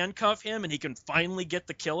unhandcuff him and he can finally get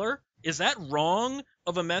the killer? Is that wrong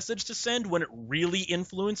of a message to send when it really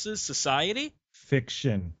influences society?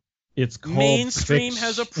 Fiction. It's called mainstream fiction.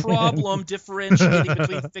 Has a problem differentiating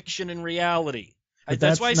between fiction and reality.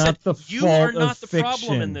 That's why I said you are not the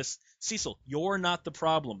problem in this. Cecil, you're not the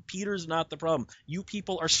problem. Peter's not the problem. You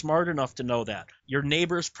people are smart enough to know that. Your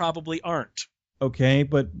neighbors probably aren't. Okay,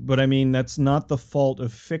 but I mean, that's not the fault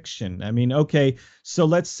of fiction. I mean, okay, so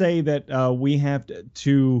let's say that we have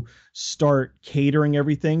to start catering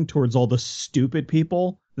everything towards all the stupid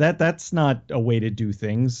people. That's not a way to do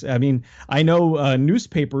things. I mean, I know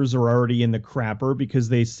newspapers are already in the crapper because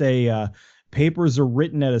they say papers are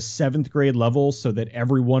written at a 7th grade level so that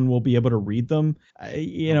everyone will be able to read them.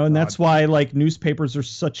 And that's why like newspapers are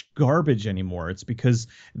such garbage anymore. It's because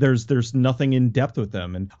there's nothing in depth with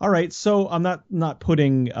them. And all right, so I'm not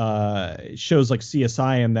putting shows like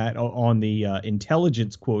CSI and that on the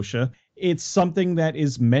intelligence quotient. It's something that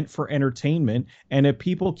is meant for entertainment. And if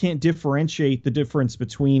people can't differentiate the difference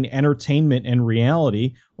between entertainment and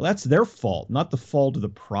reality, well, that's their fault, not the fault of the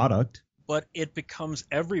product. But it becomes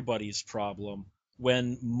everybody's problem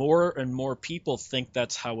when more and more people think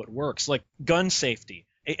that's how it works. Like gun safety.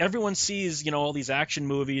 Everyone sees, all these action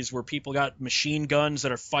movies where people got machine guns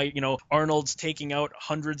that are Arnold's taking out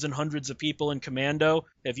hundreds and hundreds of people in Commando.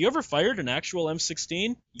 Have you ever fired an actual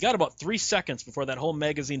M16? You got about 3 seconds before that whole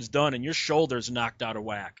magazine's done and your shoulder's knocked out of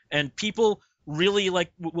whack. And people really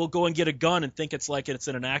will go and get a gun and think it's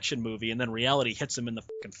in an action movie, and then reality hits them in the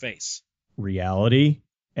fucking face. Reality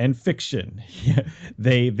and fiction.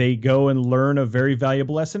 They go and learn a very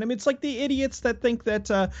valuable lesson. I mean, it's like the idiots that think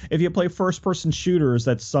that if you play first-person shooters,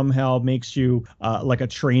 that somehow makes you like a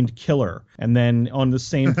trained killer. And then on the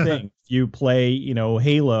same thing, if you play,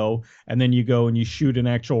 Halo, and then you go and you shoot an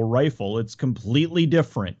actual rifle, it's completely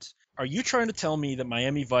different. Are you trying to tell me that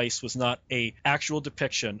Miami Vice was not a actual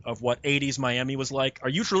depiction of what 80s Miami was like? Are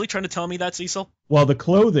you really trying to tell me that, Cecil? Well, the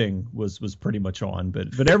clothing was pretty much on,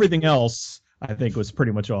 but everything else I think was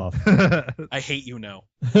pretty much off. I hate you now.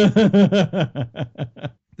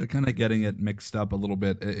 They're kind of getting it mixed up a little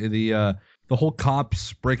bit. The whole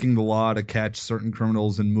cops breaking the law to catch certain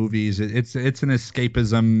criminals in movies. It's an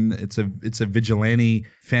escapism. It's a vigilante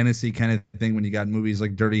fantasy kind of thing. When you got movies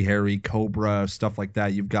like Dirty Harry, Cobra, stuff like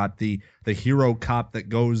that, you've got the hero cop that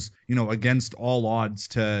goes against all odds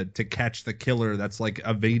to catch the killer that's like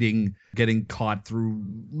evading getting caught through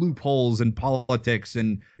loopholes in politics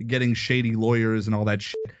and getting shady lawyers and all that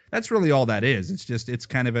shit. That's really all that is. It's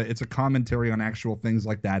kind of a commentary on actual things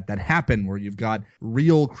like that happen, where you've got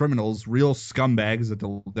real criminals, real scumbags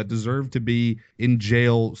that deserve to be in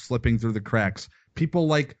jail, slipping through the cracks. People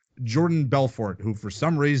like Jordan Belfort, who for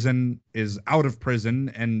some reason is out of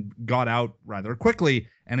prison and got out rather quickly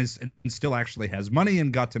and still actually has money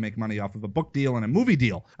and got to make money off of a book deal and a movie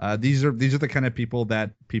deal. These are the kind of people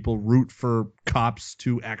that people root for cops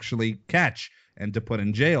to actually catch and to put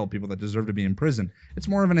in jail, people that deserve to be in prison. It's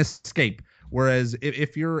more of an escape. Whereas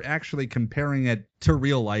if you're actually comparing it to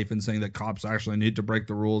real life and saying that cops actually need to break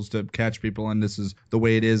the rules to catch people and this is the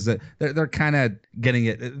way it is, that they're kind of getting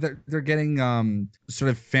it. They're getting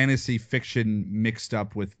sort of fantasy fiction mixed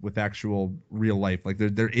up with actual real life. Like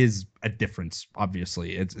there is a difference.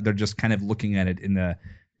 Obviously, they're just kind of looking at it in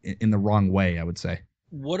the wrong way, I would say.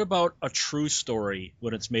 What about a true story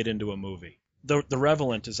when it's made into a movie? The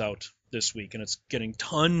Revenant is out this week and it's getting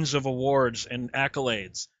tons of awards and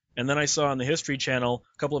accolades. And then I saw on the History Channel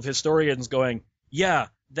a couple of historians going, yeah,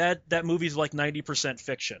 that movie's like 90%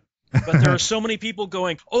 fiction. But there are so many people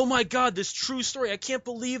going, oh my God, this true story. I can't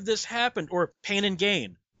believe this happened. Or Pain and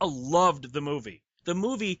Gain. I loved the movie. The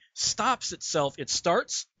movie stops itself. It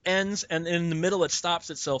starts, ends, and in the middle it stops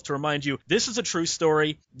itself to remind you, this is a true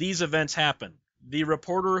story. These events happen. The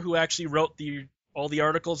reporter who actually wrote all the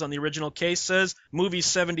articles on the original case says, movie's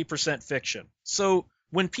 70% fiction. So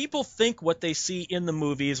when people think what they see in the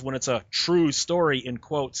movies, when it's a true story, in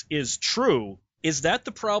quotes, is true, is that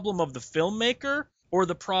the problem of the filmmaker or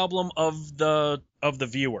the problem of the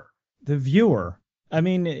viewer? The viewer. I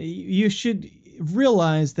mean, you should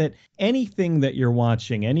realize that anything that you're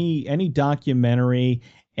watching, any documentary,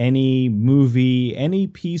 any movie, any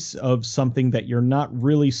piece of something that you're not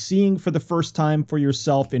really seeing for the first time for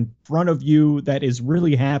yourself in front of you that is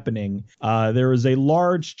really happening, there is a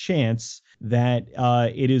large chance that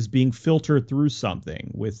it is being filtered through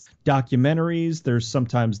something. With documentaries,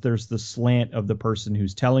 there's the slant of the person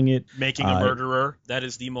who's telling it. Making a Murderer, that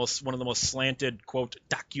is one of the most slanted, quote,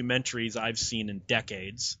 documentaries I've seen in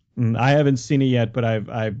decades. I haven't seen it yet, but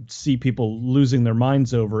I see people losing their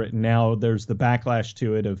minds over it, and now there's the backlash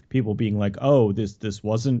to it of people being like, "Oh, this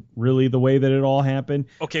wasn't really the way that it all happened."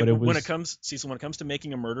 Okay, but when it comes to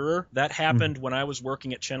Making a Murderer, that happened when I was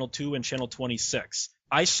working at Channel 2 and Channel 26.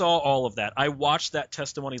 I saw all of that. I watched that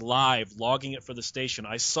testimony live, logging it for the station.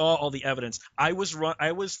 I saw all the evidence. I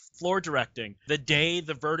was floor directing the day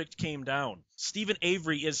the verdict came down. Stephen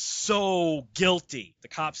Avery is so guilty. The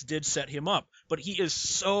cops did set him up, but he is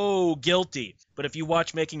so guilty. But if you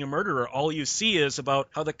watch Making a Murderer, all you see is about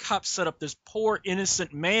how the cops set up this poor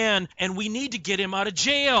innocent man, and we need to get him out of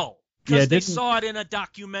jail. Because they saw it in a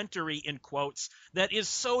documentary, in quotes, that is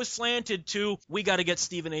so slanted to, we got to get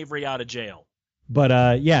Stephen Avery out of jail.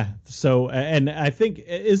 But so and I think,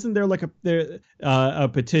 isn't there like a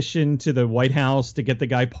petition to the White House to get the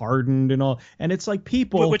guy pardoned and all? And it's like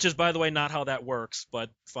people, which is, by the way, not how that works, but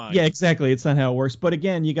fine. Yeah, exactly. It's not how it works. But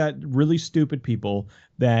again, you got really stupid people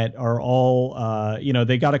that are all,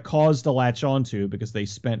 they got a cause to latch onto because they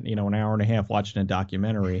spent, an hour and a half watching a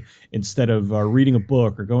documentary instead of reading a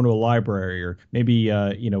book or going to a library or maybe,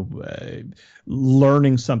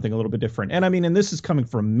 learning something a little bit different. And I mean, and this is coming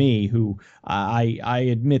from me, who I I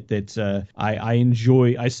admit that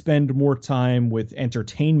I spend more time with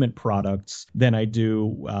entertainment products than I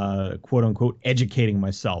do quote unquote educating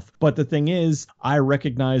myself. But the thing is, I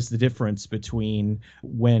recognize the difference between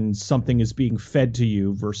when something is being fed to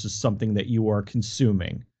you versus something that you are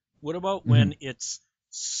consuming. What about when it's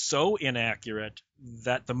so inaccurate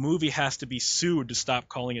that the movie has to be sued to stop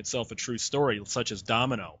calling itself a true story, such as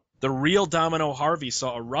Domino? The real Domino Harvey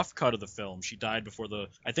saw a rough cut of the film. She died before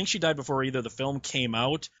I think she died before either the film came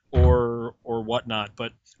out or whatnot,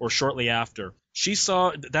 or shortly after. She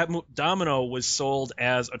saw that Domino was sold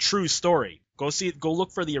as a true story. Go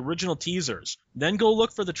look for the original teasers. Then go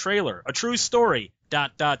look for the trailer. A true story, ...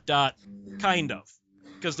 kind of.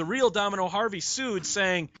 Because the real Domino Harvey sued,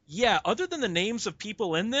 saying, yeah, other than the names of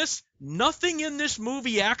people in this, nothing in this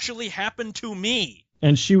movie actually happened to me.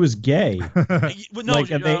 And she was gay. No, like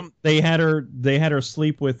they had her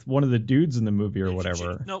sleep with one of the dudes in the movie or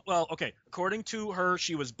whatever. Okay. According to her,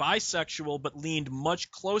 she was bisexual, but leaned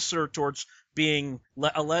much closer towards being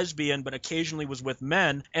a lesbian, but occasionally was with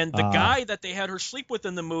men. And the guy that they had her sleep with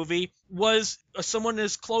in the movie was someone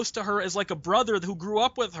as close to her as like a brother who grew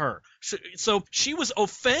up with her. So she was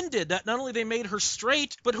offended that not only they made her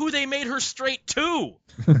straight, but who they made her straight to.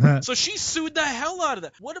 So she sued the hell out of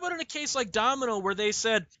that. What about in a case like Domino, where they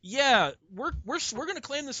said, yeah, we're going to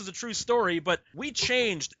claim this as a true story, but we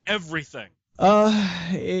changed everything?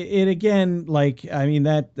 It again, like, I mean,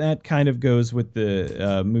 that kind of goes with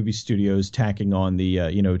the movie studios tacking on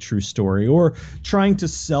the true story or trying to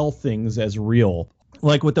sell things as real.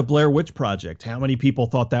 Like with the Blair Witch Project, how many people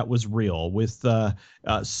thought that was real? With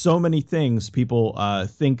so many things, people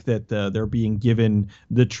think that they're being given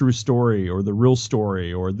the true story or the real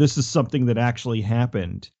story, or this is something that actually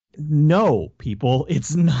happened. No, people,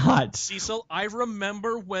 it's not. Cecil, I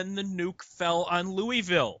remember when the nuke fell on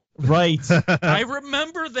Louisville. Right. I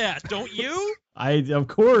remember that, don't you? Of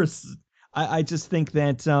course. I just think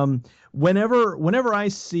that whenever I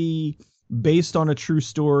see based on a true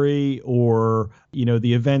story or,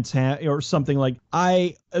 the events or something, like,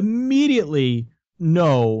 I immediately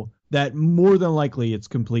know that more than likely it's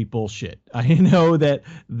complete bullshit. I know that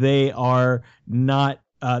they are not,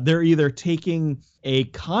 they're either taking a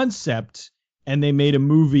concept and they made a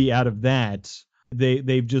movie out of that.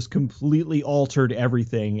 They've just completely altered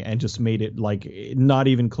everything and just made it like not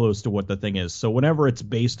even close to what the thing is. So whenever it's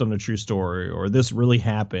based on a true story or this really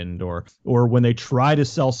happened or when they try to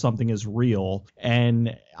sell something as real,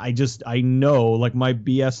 and I know, like, my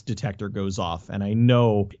BS detector goes off, and I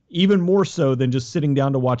know even more so than just sitting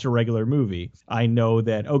down to watch a regular movie. I know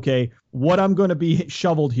that, okay, what I'm going to be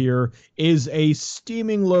shoveled here is a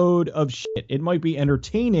steaming load of shit. It might be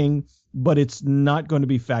entertaining, but it's not going to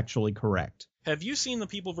be factually correct. Have you seen The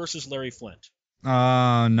People vs. Larry Flint?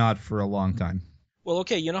 Not for a long time. Well,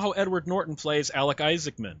 okay, you know how Edward Norton plays Alec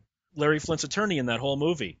Isaacman, Larry Flint's attorney in that whole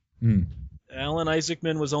movie? Alan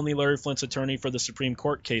Isaacman was only Larry Flint's attorney for the Supreme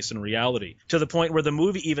Court case in reality, to the point where the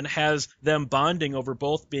movie even has them bonding over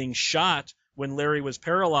both being shot when Larry was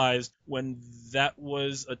paralyzed, when that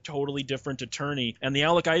was a totally different attorney. And the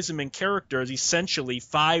Alec Isaacman character is essentially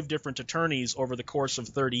 5 different attorneys over the course of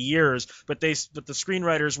 30 years, but the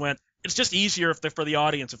screenwriters went, it's just easier for the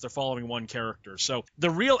audience if they're following one character. So the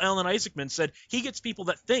real Alan Isaacman said he gets people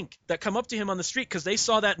that come up to him on the street because they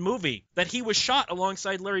saw that movie, that he was shot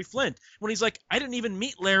alongside Larry Flint, when he's like, I didn't even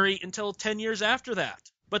meet Larry until 10 years after that.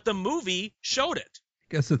 But the movie showed it.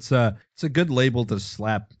 I guess it's a good label to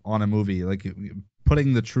slap on a movie, like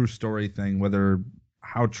putting the true story thing, whether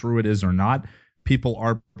how true it is or not. People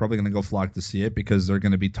are probably going to go flock to see it because they're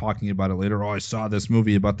going to be talking about it later. Oh, I saw this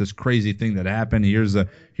movie about this crazy thing that happened. Here's a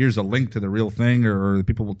link to the real thing, or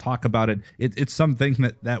people will talk about it. It's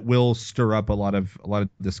something that will stir up a lot of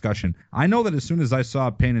discussion. I know that as soon as I saw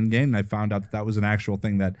Pain and Gain, I found out that was an actual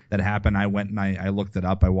thing that happened. I went and I looked it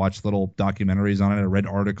up. I watched little documentaries on it. I read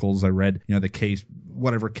articles. I read the case,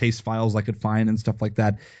 whatever case files I could find and stuff like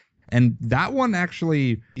that. And that one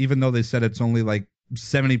actually, even though they said it's only like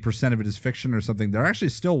 70% of it is fiction or something, there actually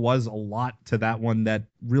still was a lot to that one that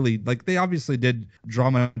really, like, they obviously did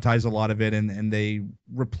dramatize a lot of it and they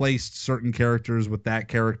replaced certain characters with that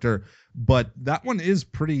character, but that one is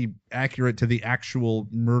pretty accurate to the actual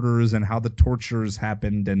murders and how the tortures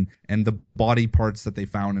happened and the body parts that they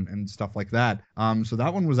found and stuff like that. So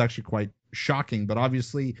that one was actually quite shocking, but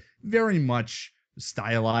obviously very much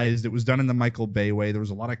stylized. It was done in the Michael Bay way. There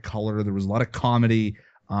was a lot of color, there was a lot of comedy.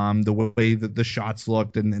 The way that the shots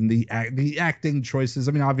looked and the acting choices.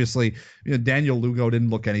 I mean, obviously, Daniel Lugo didn't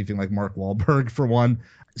look anything like Mark Wahlberg, for one.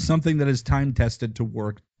 Something that is time tested to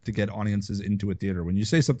work to get audiences into a theater. When you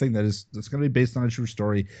say something that's going to be based on a true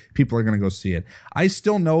story, people are going to go see it. I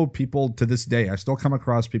still know people to this day. I still come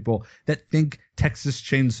across people that think Texas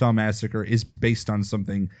Chainsaw Massacre is based on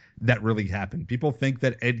something that really happened. People think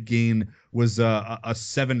that Ed Gein was a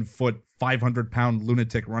 7-foot, 500-pound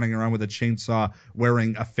lunatic running around with a chainsaw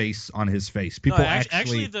wearing a face on his face. People no,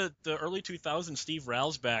 actually the early 2000s Steve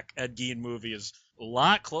Railsback Ed Gein movie is a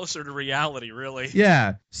lot closer to reality, really.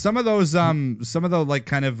 Yeah, some of those, some of the like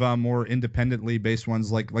kind of more independently based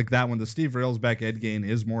ones, like that one, the Steve Railsback Ed Gein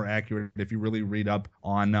is more accurate if you really read up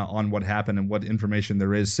on what happened and what information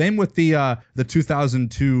there is. Same with the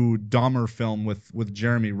 2002 Dahmer film with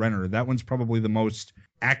Jeremy Renner. That one's probably the most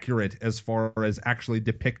accurate as far as actually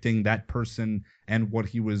depicting that person and what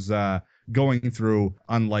he was going through,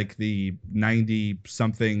 unlike the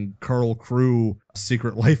 90-something Carl Crew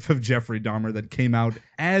Secret Life of Jeffrey Dahmer that came out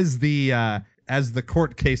as the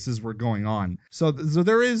court cases were going on. So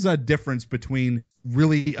there is a difference between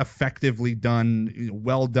really effectively done,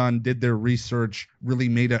 well done, did their research, really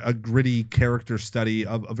made a gritty character study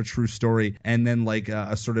of a true story, and then like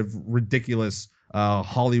a sort of ridiculous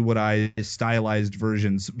Hollywoodized, stylized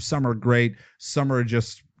versions. Some are great, some are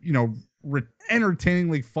just,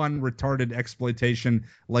 entertainingly fun, retarded exploitation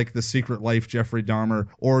like The Secret Life, Jeffrey Dahmer,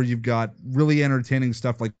 or you've got really entertaining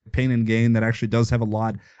stuff like Pain and Gain that actually does have a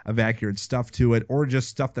lot of accurate stuff to it, or just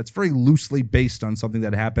stuff that's very loosely based on something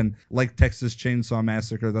that happened like Texas Chainsaw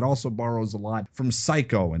Massacre that also borrows a lot from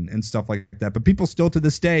Psycho and stuff like that. But people still to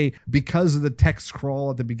this day, because of the text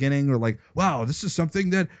crawl at the beginning, are like, wow, this is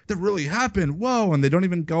something that really happened. Whoa. And they don't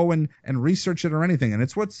even go and research it or anything. And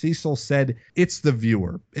it's what Cecil said. It's the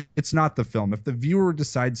viewer. It's not the film. If the viewer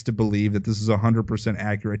decides to believe that this is 100%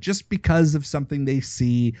 accurate just because of something they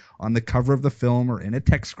see on the cover of the film or in a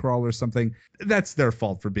text crawl or something, that's their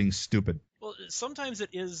fault for being stupid. Well, sometimes it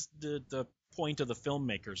is the point of the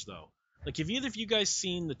filmmakers, though. Like, have either of you guys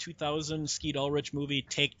seen the 2000 Skeet Ulrich movie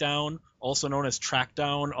Takedown, also known as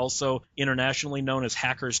Trackdown, also internationally known as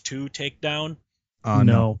Hackers 2 Takedown?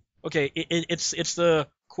 No. Okay, it's the,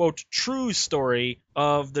 quote, true story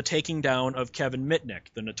of the taking down of Kevin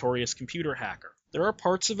Mitnick, the notorious computer hacker. There are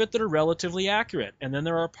parts of it that are relatively accurate, and then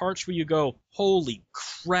there are parts where you go, holy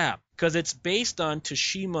crap, because it's based on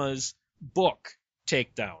Tashima's book,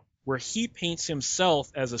 Takedown, where he paints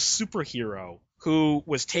himself as a superhero who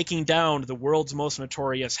was taking down the world's most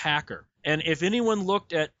notorious hacker. And if anyone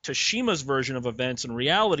looked at Tashima's version of events in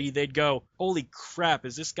reality, they'd go, holy crap,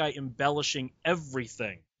 is this guy embellishing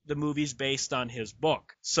everything? The movie's based on his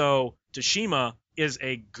book. So Tashima is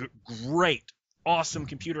a great, awesome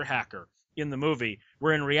computer hacker in the movie,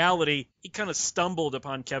 where in reality, he kind of stumbled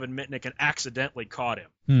upon Kevin Mitnick and accidentally caught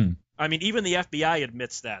him. I mean, even the FBI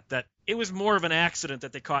admits that it was more of an accident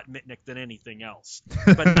that they caught Mitnick than anything else.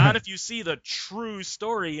 But not if you see the true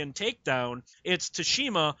story in Takedown. It's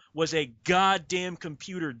Tashima was a goddamn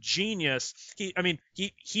computer genius. He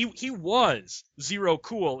was zero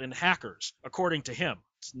cool in Hackers, according to him.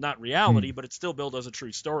 It's not reality, but it's still billed as a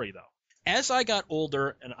true story, though. As I got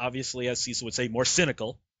older, and obviously, as Cecil would say, more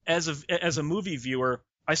cynical, as a movie viewer,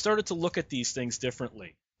 I started to look at these things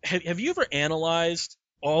differently. Have you ever analyzed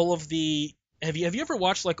all of the... Have you ever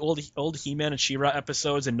watched like old He-Man and She-Ra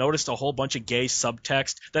episodes and noticed a whole bunch of gay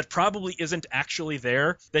subtext that probably isn't actually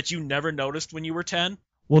there, that you never noticed when you were 10?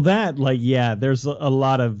 Well, that, there's a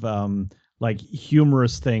lot of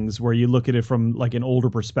humorous things where you look at it from like an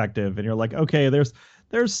older perspective and you're like, okay, there's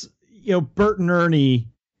Bert and Ernie,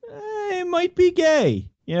 it might be gay,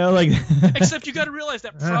 Except you got to realize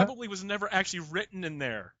that probably was never actually written in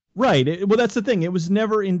there. Right. Well, that's the thing. It was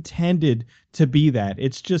never intended to be that.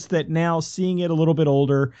 It's just that now seeing it a little bit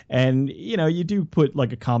older and, you do put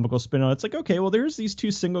like a comical spin on it. It's like, okay, well, there's these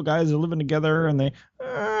two single guys that are living together and they,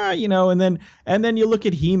 and then you look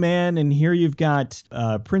at He-Man and here you've got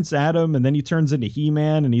Prince Adam and then he turns into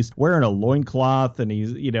He-Man and he's wearing a loincloth and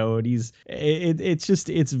it's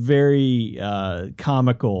very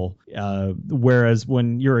comical. Whereas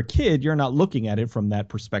when you're a kid, you're not looking at it from that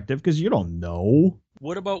perspective because you don't know.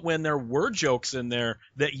 What about when there were jokes in there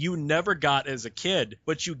that you never got as a kid,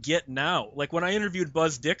 but you get now? Like when I interviewed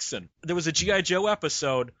Buzz Dixon, there was a G.I. Joe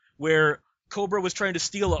episode where Cobra was trying to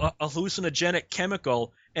steal a hallucinogenic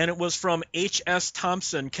chemical, and it was from H.S.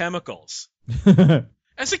 Thompson Chemicals.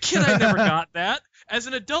 As a kid, I never got that. As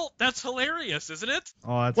an adult, that's hilarious, isn't it?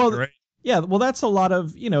 Oh, that's great. Yeah, well, that's a lot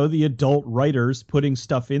of, the adult writers putting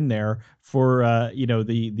stuff in there for,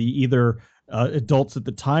 the either adults at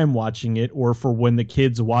the time watching it, or for when the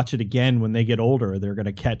kids watch it again when they get older, they're going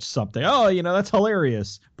to catch something. Oh, that's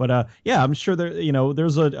hilarious. But yeah, I'm sure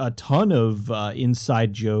there's a ton of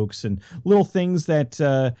inside jokes and little things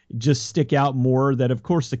that just stick out more that, of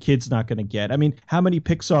course, the kid's not going to get. I mean, how many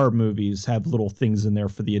Pixar movies have little things in there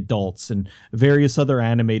for the adults, and various other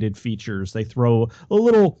animated features? They throw a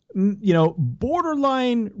little,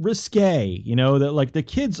 borderline risque, that like the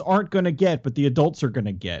kids aren't going to get, but the adults are going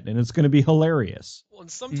to get, and it's going to be hilarious. Well,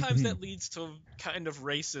 and sometimes that leads to kind of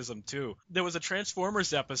racism too. There was a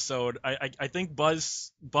Transformers episode. I think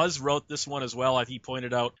Buzz wrote this one as well. He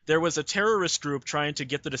pointed out there was a terrorist group trying to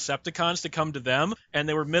get the Decepticons to come to them, and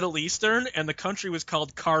they were Middle Eastern, and the country was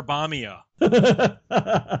called Carbamia.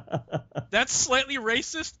 That's slightly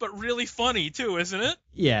racist, but really funny too, isn't it?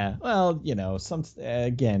 Yeah. Well,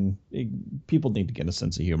 people need to get a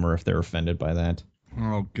sense of humor if they're offended by that.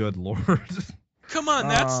 Oh, good Lord. Come on,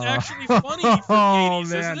 that's actually funny for the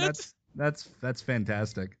 80s, man, isn't it? That's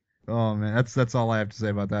fantastic. Oh man, that's all I have to say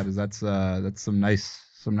about that. Is that's some nice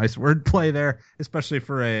wordplay there, especially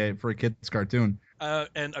for a kids cartoon.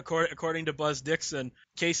 And according to Buzz Dixon,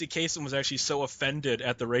 Casey Kasem was actually so offended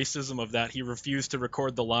at the racism of that he refused to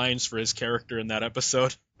record the lines for his character in that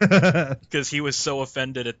episode because he was so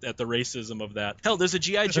offended at the racism of that. Hell, there's a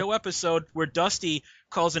G.I. Joe episode where Dusty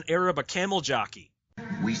calls an Arab a camel jockey.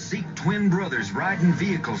 We seek twin brothers riding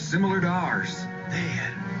vehicles similar to ours. They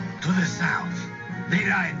head to the south. They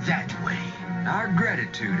died that way. Our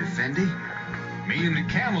gratitude, Effendi. Me and the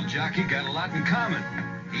camel jockey got a lot in common.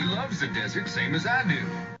 He loves the desert same as I do.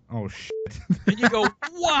 Oh, shit. And you go,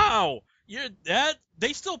 wow,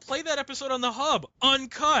 they still play that episode on the Hub,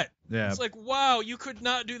 uncut. Yeah. It's like, wow, you could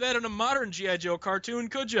not do that in a modern G.I. Joe cartoon,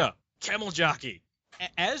 could ya? Camel jockey.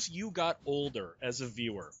 As you got older as a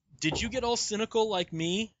viewer, did you get all cynical like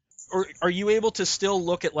me? Or are you able to still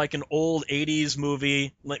look at like an old 80s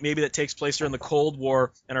movie, like maybe that takes place during the Cold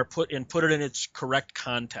War, and put it in its correct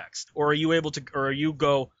context? Or are you able to, do you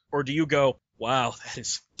go, wow, that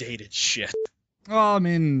is dated shit? Well, I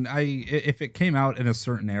mean, if it came out in a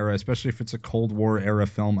certain era, especially if it's a Cold War era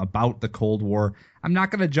film about the Cold War, I'm not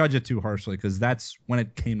going to judge it too harshly because that's when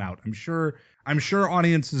it came out. I'm sure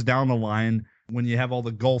audiences down the line, when you have all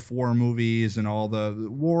the Gulf War movies and all the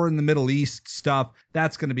war in the Middle East stuff,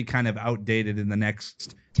 that's going to be kind of outdated in the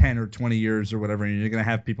next 10 or 20 years or whatever, and you're going to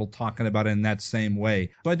have people talking about it in that same way.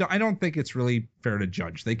 So I don't think it's really fair to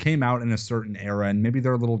judge. They came out in a certain era, and maybe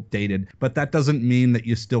they're a little dated, but that doesn't mean that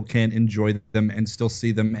you still can't enjoy them and still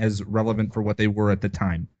see them as relevant for what they were at the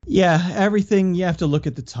time. Yeah, everything, you have to look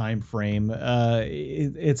at the time frame. I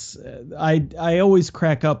always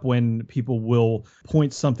crack up when people will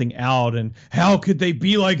point something out and how could they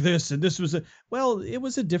be like this? And this was it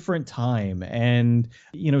was a different time. And,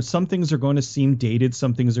 some things are going to seem dated.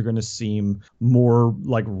 Some things are going to seem more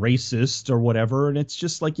like racist or whatever. And it's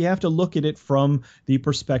just like you have to look at it from the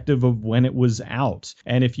perspective of when it was out.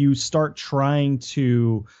 And if you start trying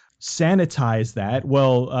to sanitize that,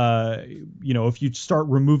 if you start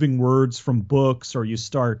removing words from books, or you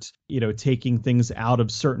start taking things out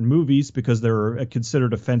of certain movies because they're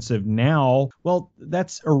considered offensive now, well,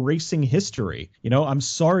 that's erasing history. I'm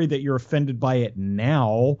sorry that you're offended by it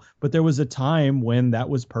now, but there was a time when that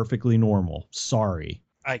was perfectly normal. Sorry.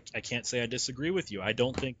 I can't say I disagree with you. I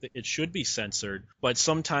don't think that it should be censored, but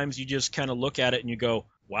sometimes you just kind of look at it and you go,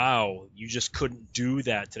 wow, you just couldn't do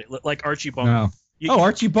that today. Like Archie Bunker. No.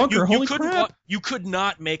 Archie Bunker, holy crap. You could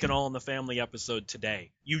not make an All in the Family episode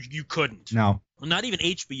today. You couldn't. No. Not even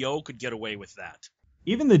HBO could get away with that.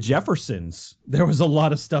 Even the Jeffersons, there was a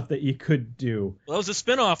lot of stuff that you could do. Well, it was a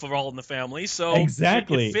spinoff of All in the Family, so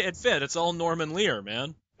exactly. It fit. It's all Norman Lear,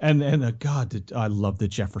 man. And God, I love the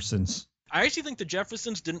Jeffersons. I actually think the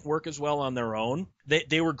Jeffersons didn't work as well on their own.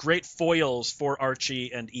 They were great foils for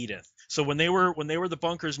Archie and Edith. So when they were the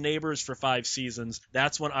Bunker's neighbors for 5 seasons,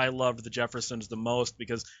 that's when I loved the Jeffersons the most,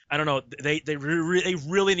 because I don't know, they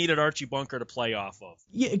really needed Archie Bunker to play off of.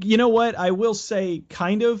 Yeah, you know what? I will say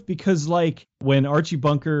kind of, because like when Archie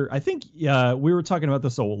Bunker, I think we were talking about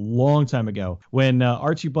this a long time ago, when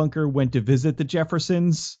Archie Bunker went to visit the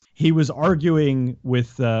Jeffersons, he was arguing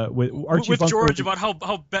with Archie Bunker, George about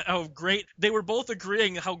how great they were, both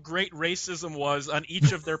agreeing how great racism was on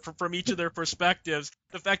each of their from each of their perspectives.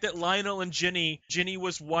 The fact that Lionel and Ginny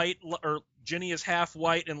was white, or Ginny is half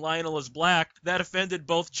white and Lionel is black, that offended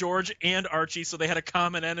both George and Archie, so they had a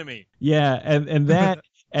common enemy. Yeah, and that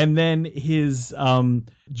and then his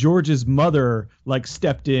George's mother like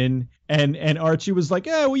stepped in, and Archie was like,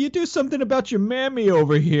 "Yeah, will you do something about your mammy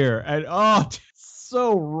over here?" And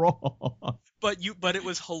so wrong. But it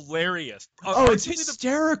was hilarious. It's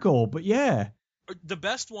hysterical, but yeah. The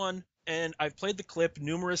best one and I've played the clip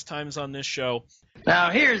numerous times on this show. Now,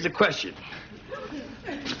 here's the question.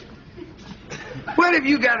 What have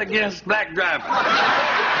you got against black drivers?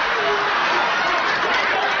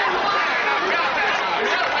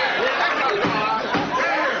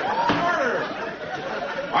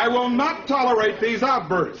 I will not tolerate these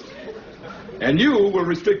outbursts. And you will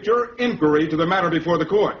restrict your inquiry to the matter before the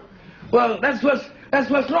court. Well, that's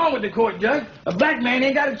what's wrong with the court, Judge. A black man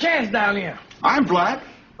ain't got a chance down here. I'm black.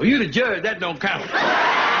 Well, you the judge, that don't count.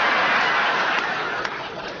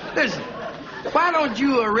 Listen, why don't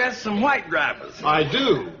you arrest some white drivers? I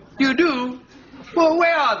do. You do? Well,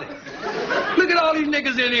 where are they? Look at all these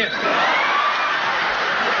niggas in here.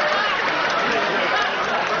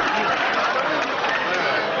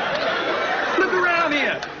 Look around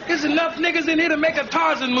here. There's enough niggas in here to make a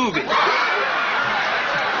Tarzan movie.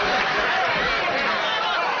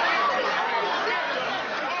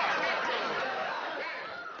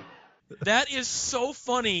 That is so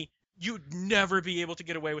funny. You'd never be able to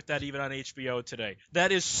get away with that even on HBO today.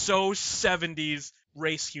 That is so 70s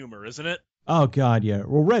race humor, isn't it? Oh God, yeah.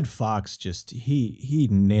 Well, Red Fox just he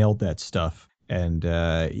nailed that stuff, and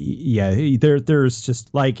there's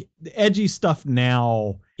just like the edgy stuff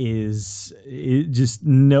now is just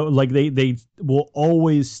no, like they will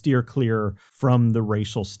always steer clear from the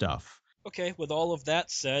racial stuff. Okay, with all of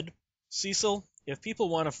that said, Cecil, if people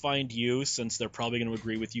want to find you, since they're probably going to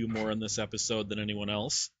agree with you more in this episode than anyone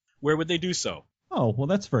else, where would they do so? Oh, well,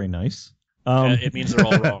 that's very nice. It means they're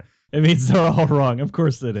all wrong. It means they're all wrong. Of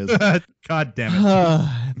course it is. God damn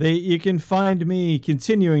it. You can find me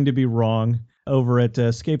continuing to be wrong over at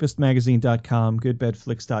escapistmagazine.com,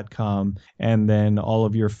 goodbadflix.com, and then all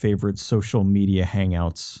of your favorite social media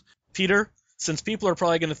hangouts. Peter, since people are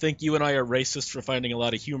probably going to think you and I are racist for finding a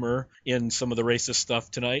lot of humor in some of the racist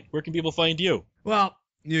stuff tonight, where can people find you? Well,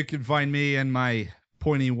 you can find me and my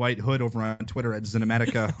pointy white hood over on Twitter at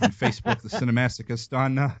Cinematica, on Facebook, The Cinemasochist,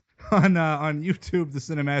 on YouTube, The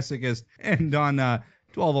Cinemasochist, and on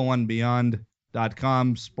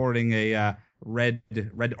 1201beyond.com, sporting a red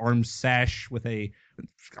arm sash with a...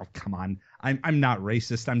 Oh, come on. I'm not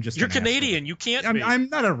racist. I'm just... You're Canadian. You can't be. I'm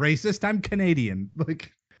not a racist. I'm Canadian.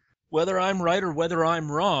 Like... Whether I'm right or whether I'm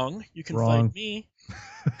wrong, you can find me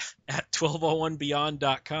at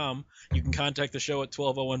 1201beyond.com. You can contact the show at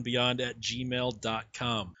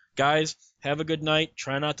 1201beyond@gmail.com. Guys, have a good night.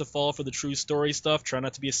 Try not to fall for the true story stuff. Try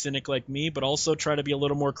not to be a cynic like me, but also try to be a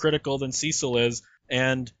little more critical than Cecil is.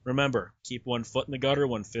 And remember, keep one foot in the gutter,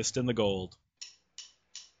 one fist in the gold.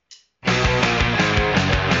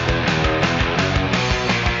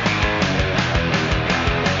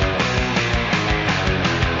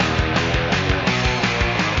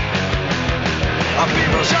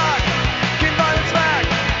 People shocked, keep violence back,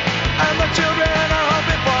 and the children are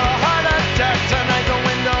hoping for a heart attack. Tonight the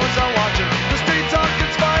windows are watching, the streets are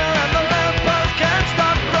conspire, and the lamppost can't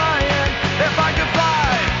stop crying. If I could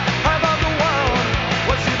fly above the world,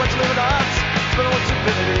 would see much living arts, spin with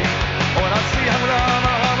stupidity. Oh, and I'd see hundred on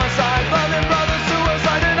a homicide, London brothers,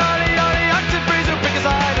 suicide, and active freeze who pick a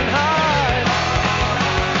side and hide.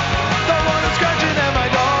 The one is scratching at my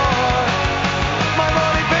door. My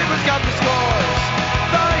morning paper's got the scores.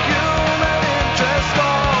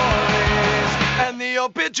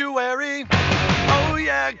 Obituary. Oh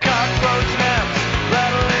yeah, cockroach snaps,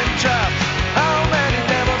 rattling traps. How many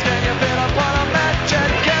devils can you fit up on a match? And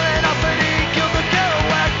curiosity killed the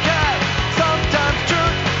Kerouac cat. Sometimes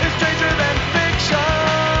truth is stranger than fiction.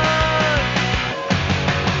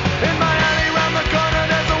 In my alley round the corner,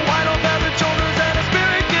 there's a white old man with shoulders and a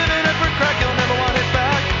spirit giving it for crack. He'll never want it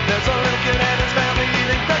back. There's a little kid and his family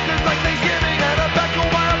eating breakfast like Thanksgiving, and a pack of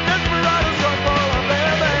wild desperados run full of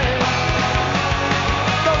living.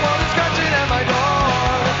 My door,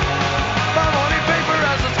 my morning paper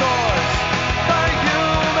has the scores, my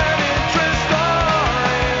human interest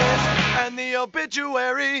stories, and the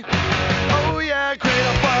obituary. Oh yeah,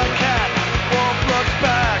 cradle for a cat, wolf looks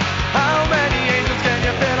back. How many angels can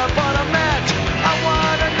you fit up on a match? I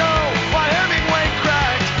wanna know why Hemingway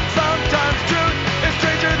cracked. Sometimes truth is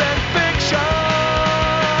stranger than fiction.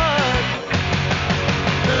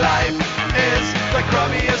 Life is the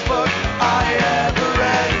crummiest book I ever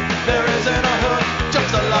read. There isn't a hook,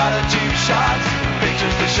 just a lot of cheap shots,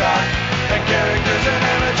 pictures to shot, and characters an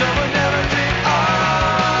image of a never dream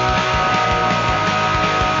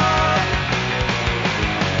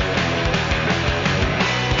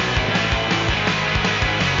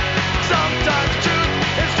Sometimes truth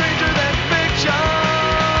is stranger than fiction.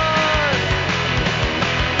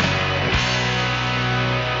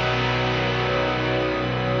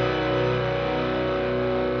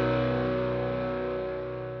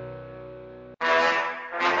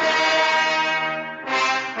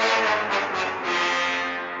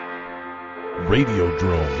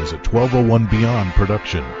 Radiodrome is a 1201 Beyond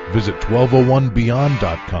production. Visit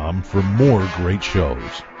 1201beyond.com for more great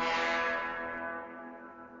shows.